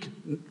Greek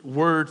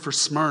word for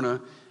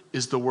Smyrna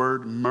is the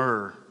word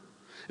myrrh.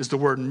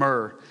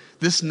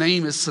 This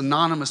name is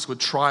synonymous with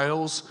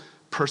trials,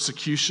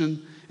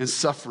 persecution, and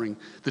suffering.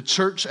 The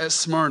church at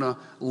Smyrna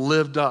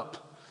lived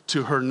up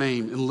to her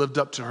name and lived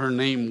up to her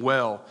name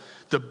well.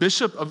 The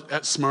bishop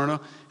at Smyrna,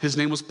 his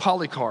name was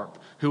Polycarp,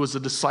 who was a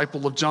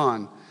disciple of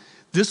John.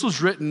 This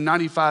was written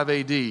 95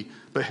 AD,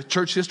 but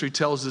church history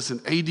tells us in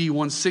AD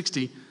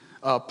 160,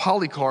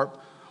 Polycarp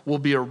will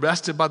be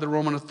arrested by the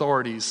Roman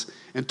authorities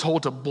and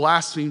told to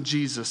blaspheme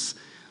Jesus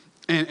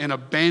and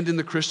abandon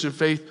the Christian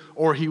faith,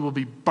 or he will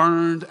be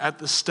burned at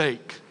the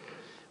stake.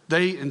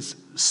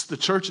 The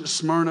church at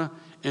Smyrna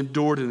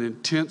endured an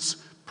intense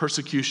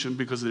persecution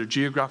because of their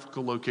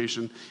geographical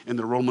location and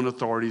the Roman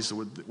authorities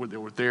that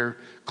were there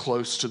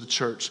close to the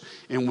church.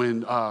 And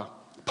when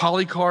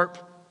Polycarp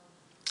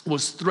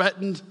was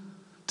threatened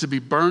to be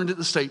burned at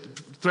the stake,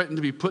 threatened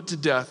to be put to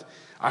death,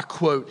 I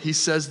quote, he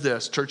says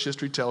this, church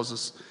history tells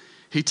us,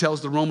 he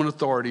tells the Roman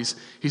authorities,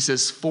 he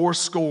says,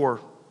 80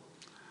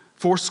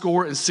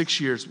 and 6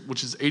 years,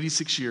 which is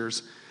 86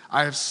 years,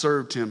 I have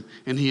served him,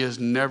 and he has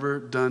never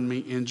done me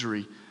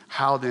injury.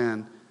 How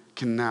then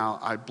can now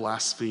I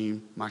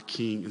blaspheme my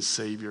King and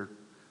Savior?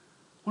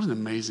 What an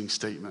amazing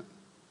statement.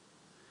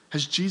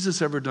 Has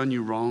Jesus ever done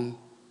you wrong?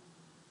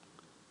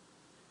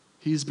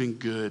 He's been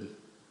good.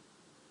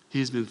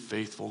 He's been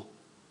faithful.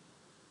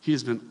 He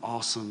has been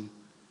awesome.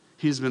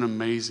 He has been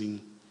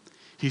amazing.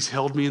 He's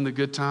held me in the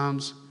good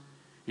times,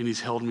 and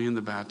he's held me in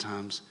the bad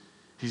times.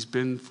 He's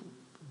been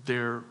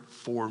there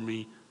for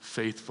me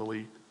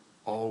faithfully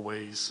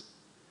always.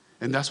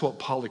 And that's what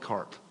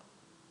Polycarp,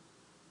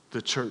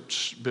 the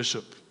church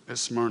bishop at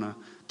Smyrna,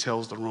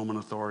 tells the Roman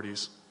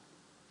authorities.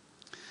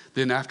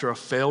 Then after a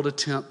failed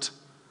attempt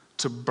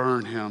to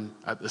burn him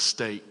at the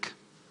stake,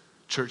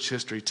 church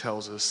history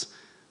tells us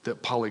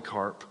that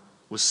Polycarp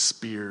was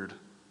speared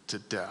to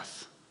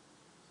death.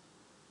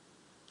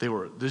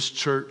 This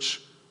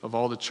church, of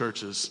all the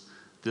churches,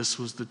 this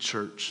was the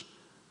church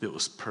that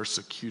was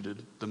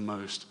persecuted the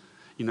most.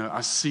 You know,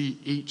 I see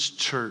each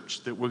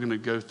church that we're going to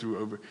go through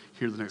over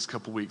here the next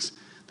couple weeks.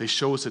 They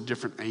show us a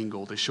different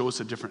angle. They show us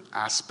a different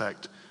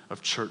aspect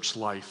of church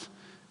life.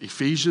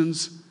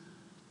 Ephesians,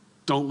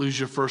 don't lose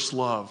your first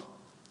love.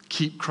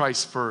 Keep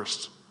Christ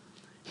first.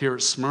 Here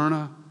at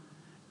Smyrna,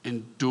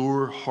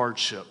 endure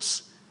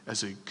hardships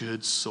as a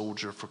good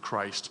soldier for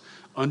Christ.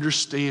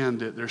 Understand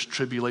that there's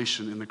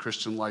tribulation in the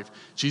Christian life.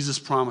 Jesus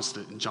promised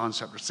it in John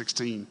chapter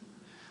 16.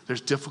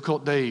 There's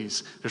difficult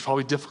days. There's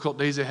probably difficult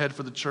days ahead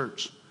for the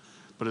church.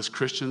 But as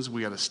Christians,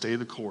 we got to stay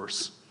the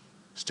course.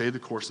 Stay the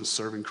course in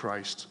serving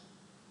Christ.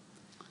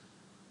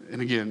 And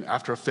again,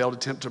 after a failed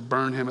attempt to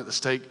burn him at the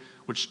stake,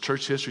 which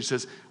church history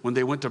says when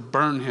they went to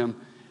burn him,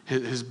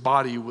 his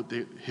body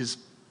wouldn't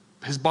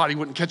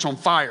catch on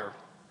fire.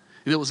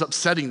 And it was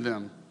upsetting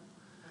them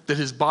that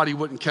his body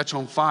wouldn't catch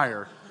on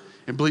fire.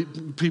 And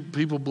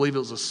people believe it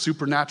was a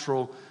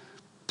supernatural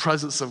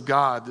presence of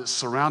God that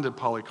surrounded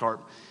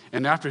Polycarp.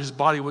 And after his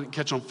body wouldn't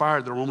catch on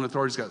fire, the Roman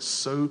authorities got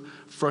so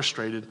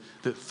frustrated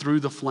that through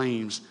the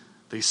flames,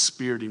 they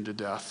speared him to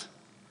death.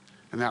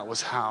 And that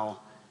was how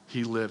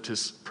he lived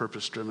his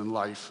purpose-driven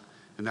life.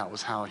 And that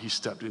was how he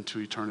stepped into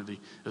eternity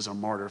as a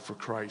martyr for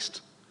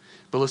Christ.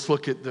 But let's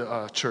look at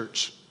the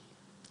church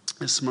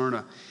in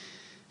Smyrna.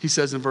 He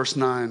says in verse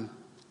 9,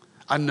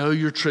 I know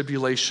your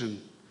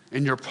tribulation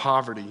and your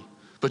poverty,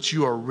 but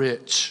you are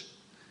rich,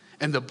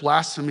 and the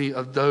blasphemy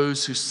of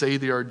those who say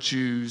they are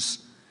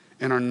Jews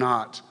and are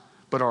not,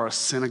 but are a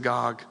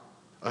synagogue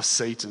of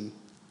Satan.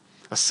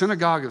 A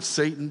synagogue of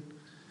Satan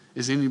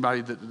is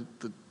anybody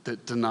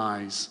that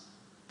denies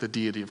the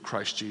deity of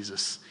Christ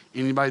Jesus.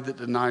 Anybody that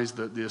denies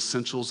the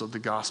essentials of the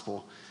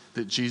gospel,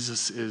 that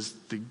Jesus is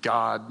the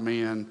God,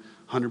 man,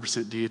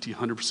 100% deity,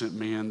 100%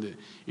 man. That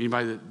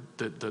anybody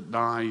that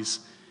denies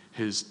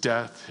his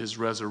death, his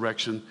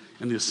resurrection,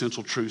 and the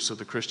essential truths of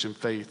the Christian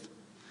faith.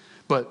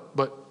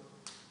 But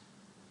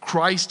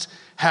Christ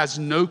has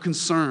no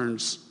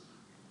concerns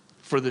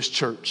for this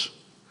church.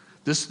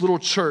 This little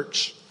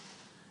church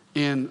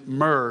in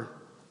Myrrh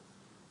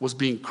was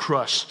being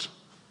crushed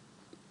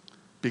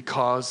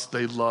because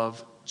they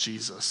love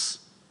Jesus.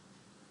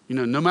 You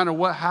know, no matter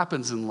what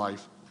happens in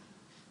life,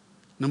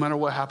 no matter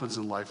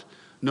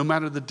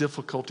the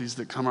difficulties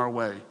that come our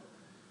way,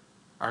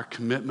 our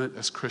commitment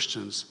as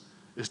Christians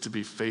is to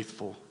be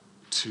faithful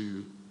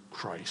to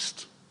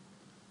Christ.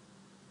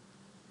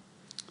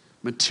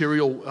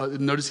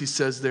 Notice he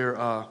says there,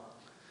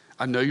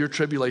 I know your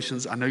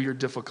tribulations, I know your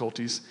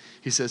difficulties.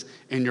 He says,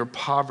 in your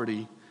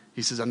poverty,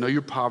 he says, I know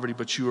your poverty,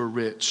 but you are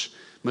rich.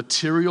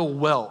 Material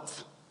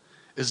wealth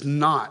is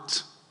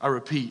not, I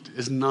repeat,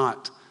 is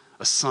not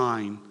a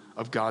sign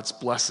of God's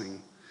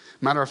blessing.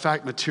 Matter of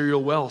fact,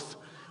 material wealth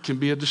can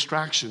be a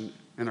distraction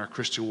in our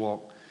Christian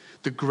walk.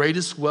 The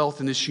greatest wealth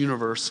in this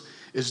universe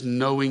is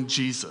knowing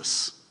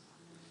Jesus.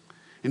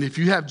 And if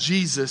you have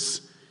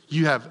Jesus,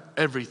 you have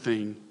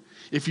everything.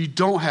 If you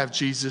don't have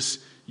Jesus,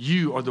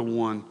 you are the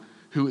one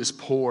who is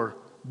poor,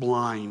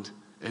 blind,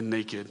 and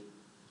naked.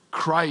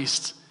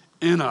 Christ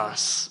in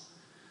us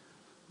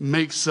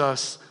makes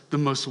us the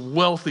most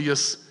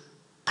wealthiest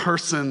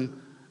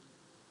person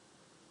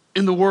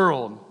in the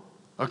world,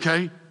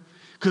 okay?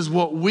 Because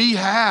what we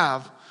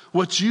have,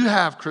 what you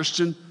have,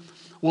 Christian,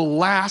 will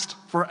last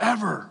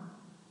forever.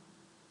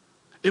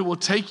 It will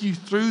take you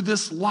through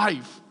this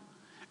life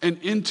and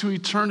into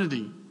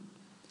eternity.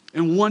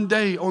 And one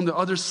day on the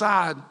other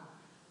side,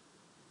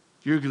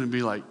 you're going to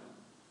be like,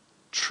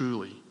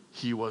 truly,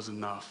 he was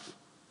enough.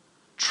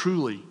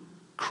 Truly,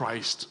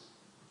 Christ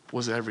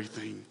was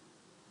everything.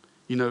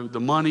 You know, the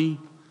money,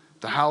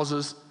 the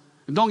houses.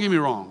 And don't get me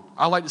wrong,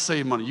 I like to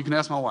save money. You can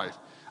ask my wife.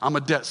 I'm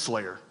a debt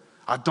slayer.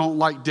 I don't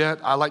like debt.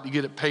 I like to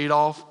get it paid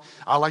off.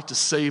 I like to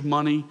save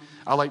money.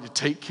 I like to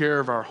take care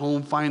of our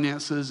home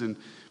finances and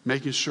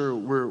making sure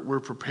we're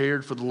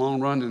prepared for the long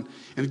run.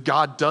 And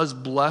God does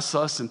bless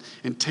us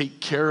and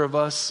take care of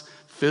us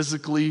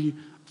physically,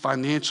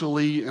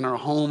 financially, in our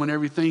home and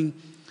everything.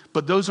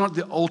 But those aren't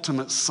the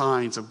ultimate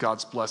signs of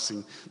God's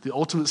blessing. The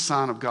ultimate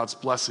sign of God's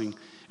blessing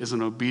is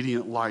an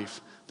obedient life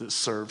that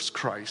serves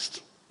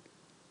Christ.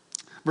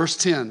 Verse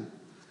 10,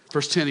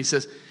 he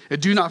says,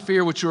 "And do not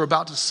fear what you're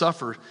about to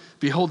suffer.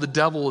 Behold, the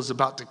devil is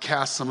about to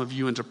cast some of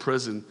you into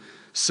prison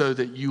so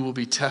that you will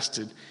be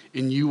tested,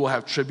 and you will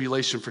have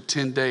tribulation for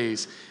 10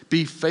 days.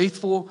 Be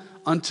faithful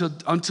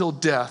until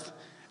death,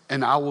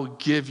 and I will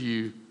give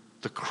you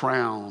the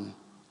crown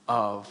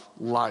of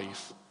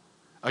life."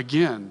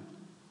 Again,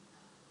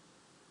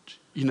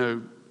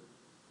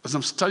 as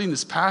I'm studying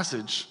this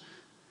passage,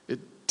 at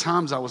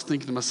times I was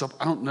thinking to myself,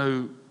 I don't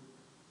know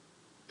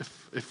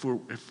if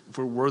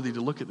we're worthy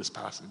to look at this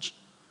passage.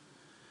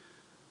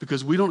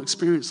 Because we don't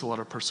experience a lot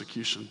of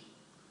persecution.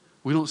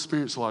 We don't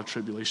experience a lot of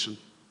tribulation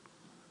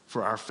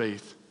for our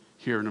faith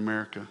here in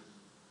America.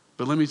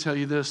 But let me tell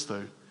you this,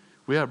 though.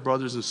 We have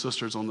brothers and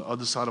sisters on the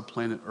other side of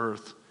planet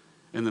Earth,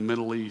 in the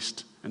Middle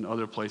East and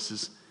other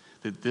places,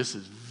 that this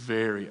is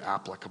very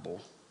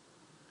applicable.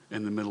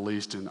 In the Middle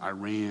East, in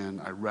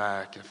Iran,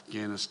 Iraq,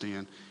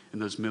 Afghanistan, in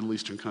those Middle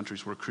Eastern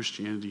countries where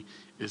Christianity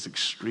is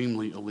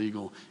extremely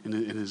illegal and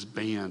is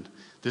banned.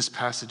 This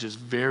passage is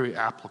very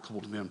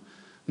applicable to them.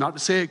 Not to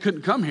say it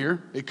couldn't come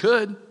here. It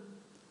could.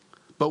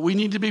 But we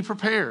need to be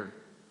prepared.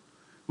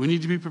 We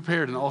need to be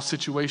prepared in all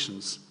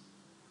situations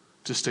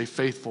to stay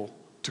faithful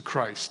to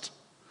Christ.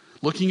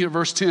 Looking at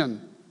verse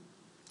 10,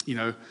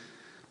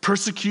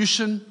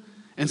 persecution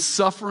and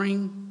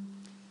suffering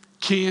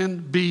can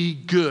be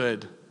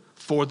good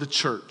for the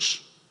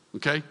church.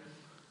 Okay?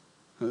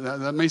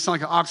 That may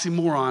sound like an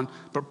oxymoron,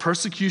 but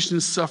persecution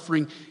and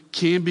suffering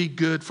can be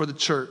good for the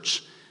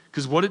church.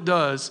 Because what it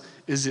does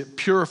is it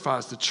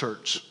purifies the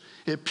church.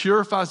 It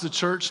purifies the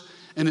church,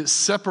 and it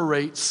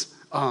separates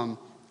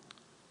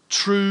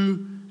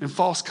true and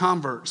false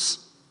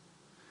converts.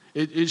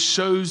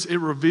 It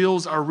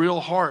reveals our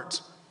real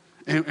heart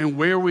and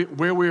where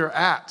we are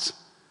at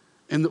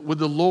with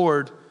the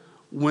Lord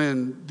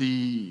when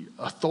the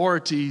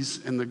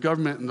authorities and the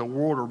government and the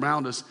world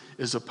around us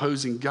is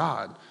opposing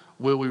God.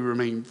 Will we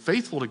remain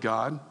faithful to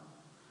God,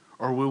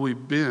 or will we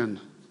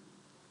bend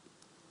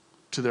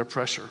to their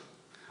pressure?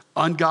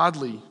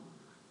 Ungodly,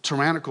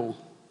 tyrannical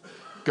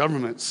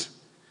governments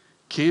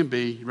can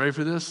be, you ready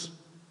for this?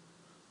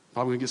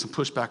 Probably going to get some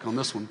pushback on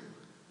this one.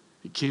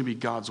 It can be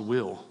God's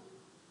will.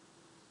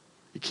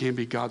 It can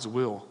be God's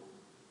will.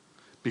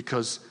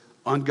 Because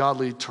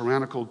ungodly,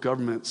 tyrannical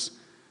governments,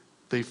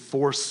 they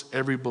force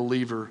every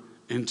believer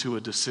into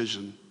a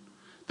decision.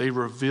 They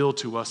reveal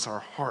to us our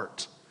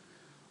heart.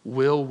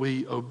 Will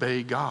we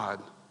obey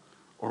God,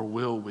 or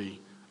will we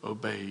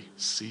obey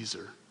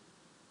Caesar?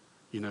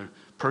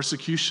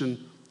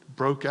 Persecution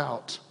broke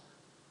out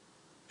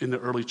in the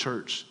early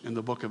church in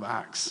the book of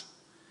Acts.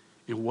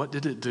 And what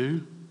did it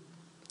do?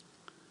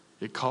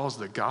 It caused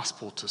the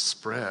gospel to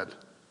spread.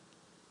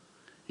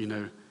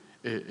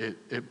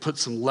 It put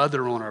some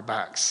leather on our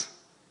backs.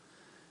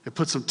 It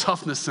put some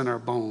toughness in our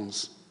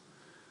bones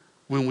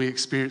when we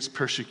experience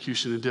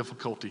persecution and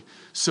difficulty.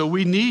 So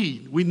we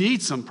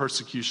need some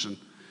persecution.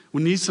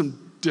 We need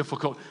some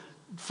difficulty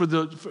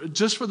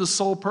just for the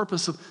sole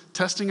purpose of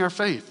testing our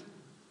faith,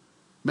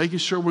 making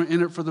sure we're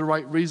in it for the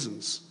right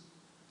reasons.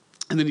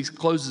 And then he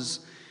closes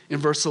in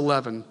verse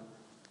 11.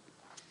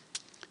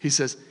 He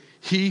says,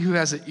 "He who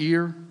has an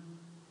ear,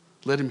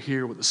 let him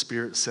hear what the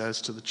Spirit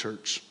says to the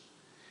church.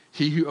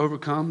 He who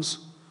overcomes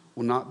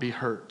will not be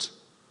hurt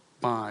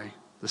by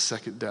the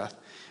second death."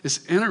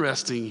 It's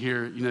interesting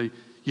here, you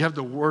have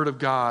the Word of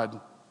God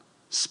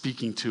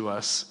speaking to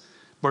us.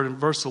 But in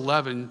verse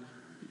 11,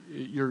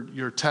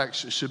 your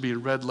text should be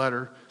in red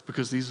letter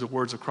because these are the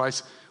words of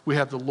Christ. We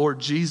have the Lord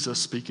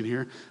Jesus speaking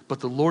here, but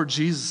the Lord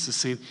Jesus is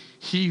saying,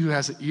 "He who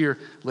has an ear,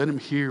 let him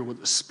hear what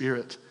the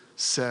Spirit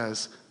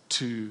says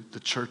to the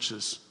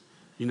churches."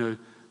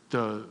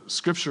 The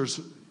scripture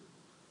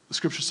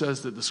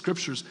says that the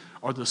scriptures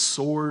are the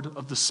sword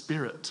of the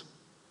Spirit.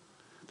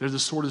 They're the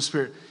sword of the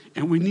Spirit.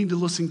 And we need to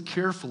listen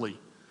carefully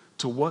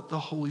to what the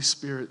Holy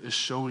Spirit is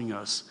showing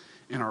us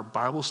in our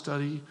Bible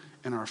study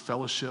and our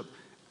fellowship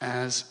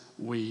as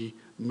we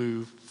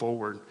move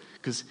forward.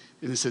 Because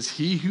it says,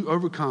 "He who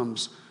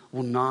overcomes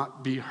will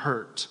not be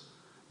hurt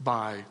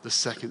by the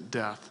second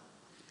death."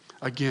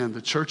 Again,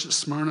 the church at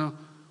Smyrna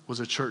was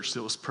a church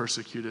that was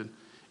persecuted.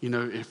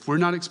 If we're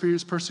not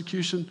experiencing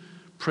persecution,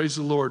 praise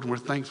the Lord, and we're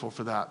thankful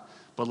for that.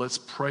 But let's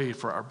pray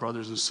for our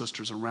brothers and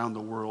sisters around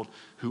the world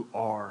who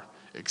are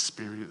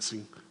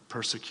experiencing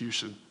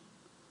persecution.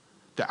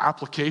 The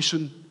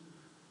application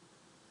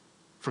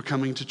for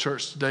coming to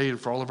church today and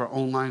for all of our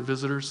online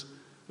visitors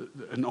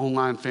and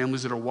online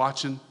families that are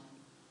watching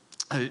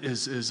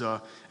is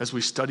as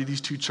we study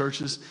these two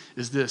churches,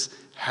 is this: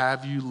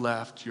 have you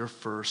left your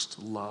first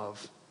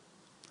love?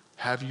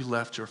 Have you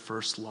left your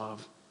first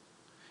love?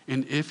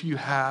 And if you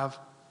have,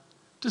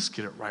 Just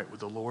get it right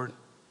with the Lord.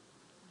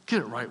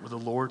 Get it right with the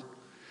Lord.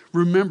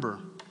 Remember,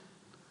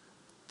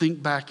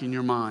 think back in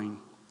your mind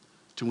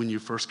to when you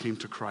first came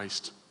to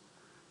Christ.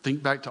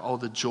 Think back to all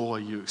the joy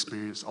you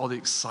experienced, all the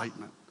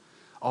excitement,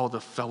 all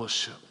the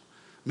fellowship.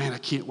 Man, I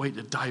can't wait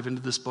to dive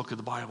into this book of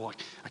the Bible.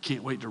 I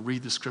can't wait to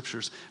read the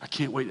scriptures. I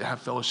can't wait to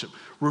have fellowship.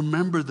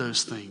 Remember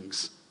those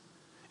things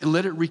and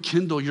let it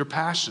rekindle your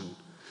passion.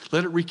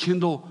 Let it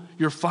rekindle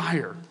your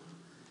fire.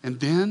 And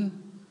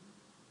then,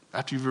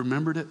 after you've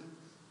remembered it,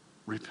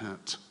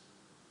 repent.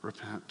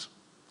 Repent.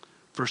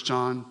 1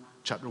 John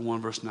chapter 1,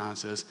 verse 9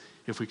 says,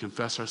 if we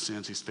confess our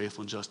sins, he's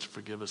faithful and just to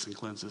forgive us and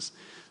cleanse us.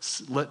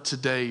 Let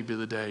today be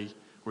the day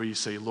where you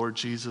say, Lord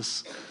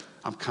Jesus,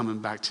 I'm coming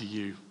back to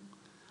you.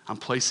 I'm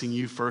placing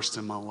you first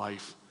in my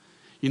life.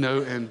 You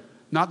know, and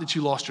not that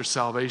you lost your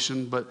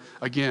salvation, but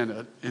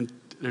again,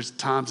 there's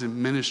times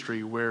in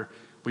ministry where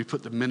we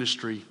put the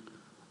ministry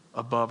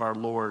above our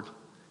Lord,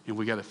 and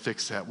we got to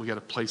fix that. We got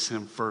to place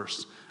him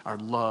first, our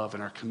love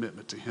and our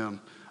commitment to him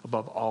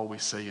above all we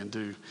say and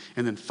do.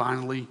 And then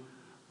finally,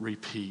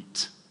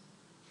 repeat.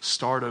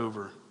 Start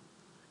over.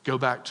 Go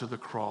back to the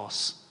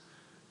cross.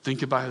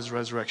 Think about his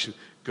resurrection.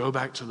 Go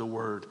back to the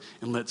word,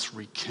 and let's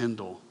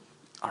rekindle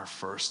our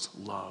first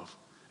love.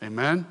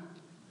 Amen?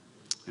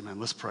 Amen.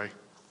 Let's pray.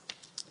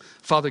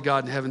 Father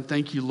God in heaven,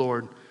 thank you,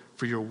 Lord,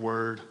 for your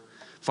word.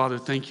 Father,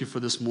 thank you for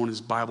this morning's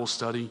Bible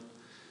study.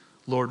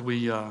 Lord,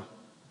 we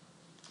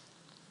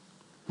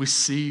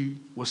see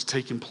what's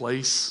taking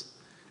place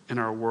in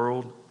our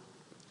world,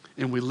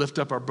 and we lift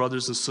up our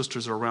brothers and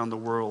sisters around the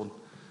world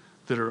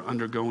that are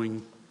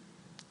undergoing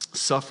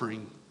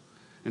suffering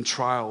and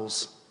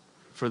trials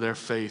for their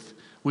faith.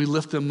 We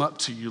lift them up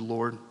to you,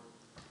 Lord,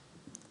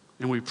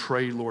 and we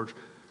pray, Lord,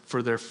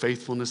 for their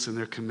faithfulness and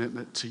their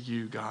commitment to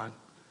you, God.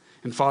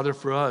 And Father,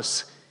 for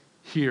us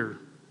here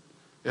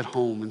at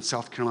home in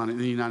South Carolina, in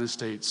the United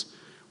States,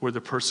 where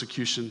the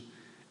persecution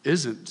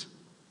isn't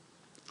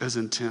as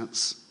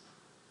intense,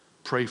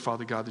 pray,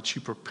 Father God, that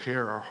you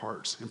prepare our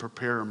hearts and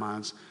prepare our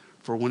minds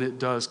for when it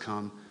does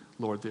come,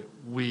 Lord, that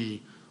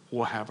we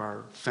will have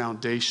our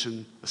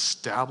foundation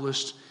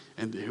established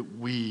and that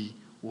we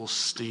will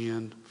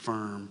stand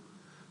firm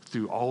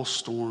through all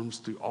storms,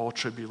 through all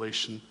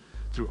tribulation,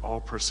 through all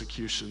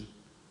persecution.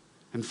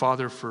 And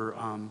Father,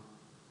 Father,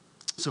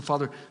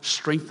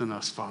 strengthen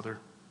us, Father.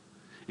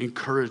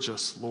 Encourage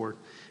us, Lord,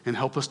 and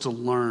help us to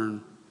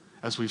learn,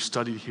 as we've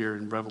studied here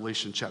in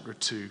Revelation chapter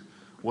 2,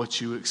 what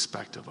you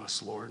expect of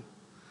us, Lord.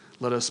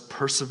 Let us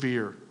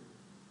persevere.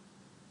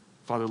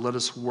 Father, let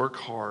us work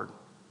hard,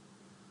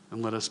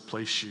 and let us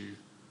place you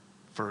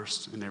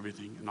first in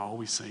everything, in all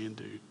we say and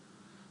do.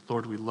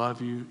 Lord, we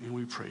love you and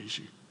we praise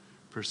you.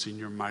 For it's in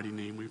your mighty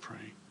name we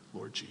pray,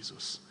 Lord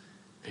Jesus.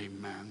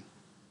 Amen.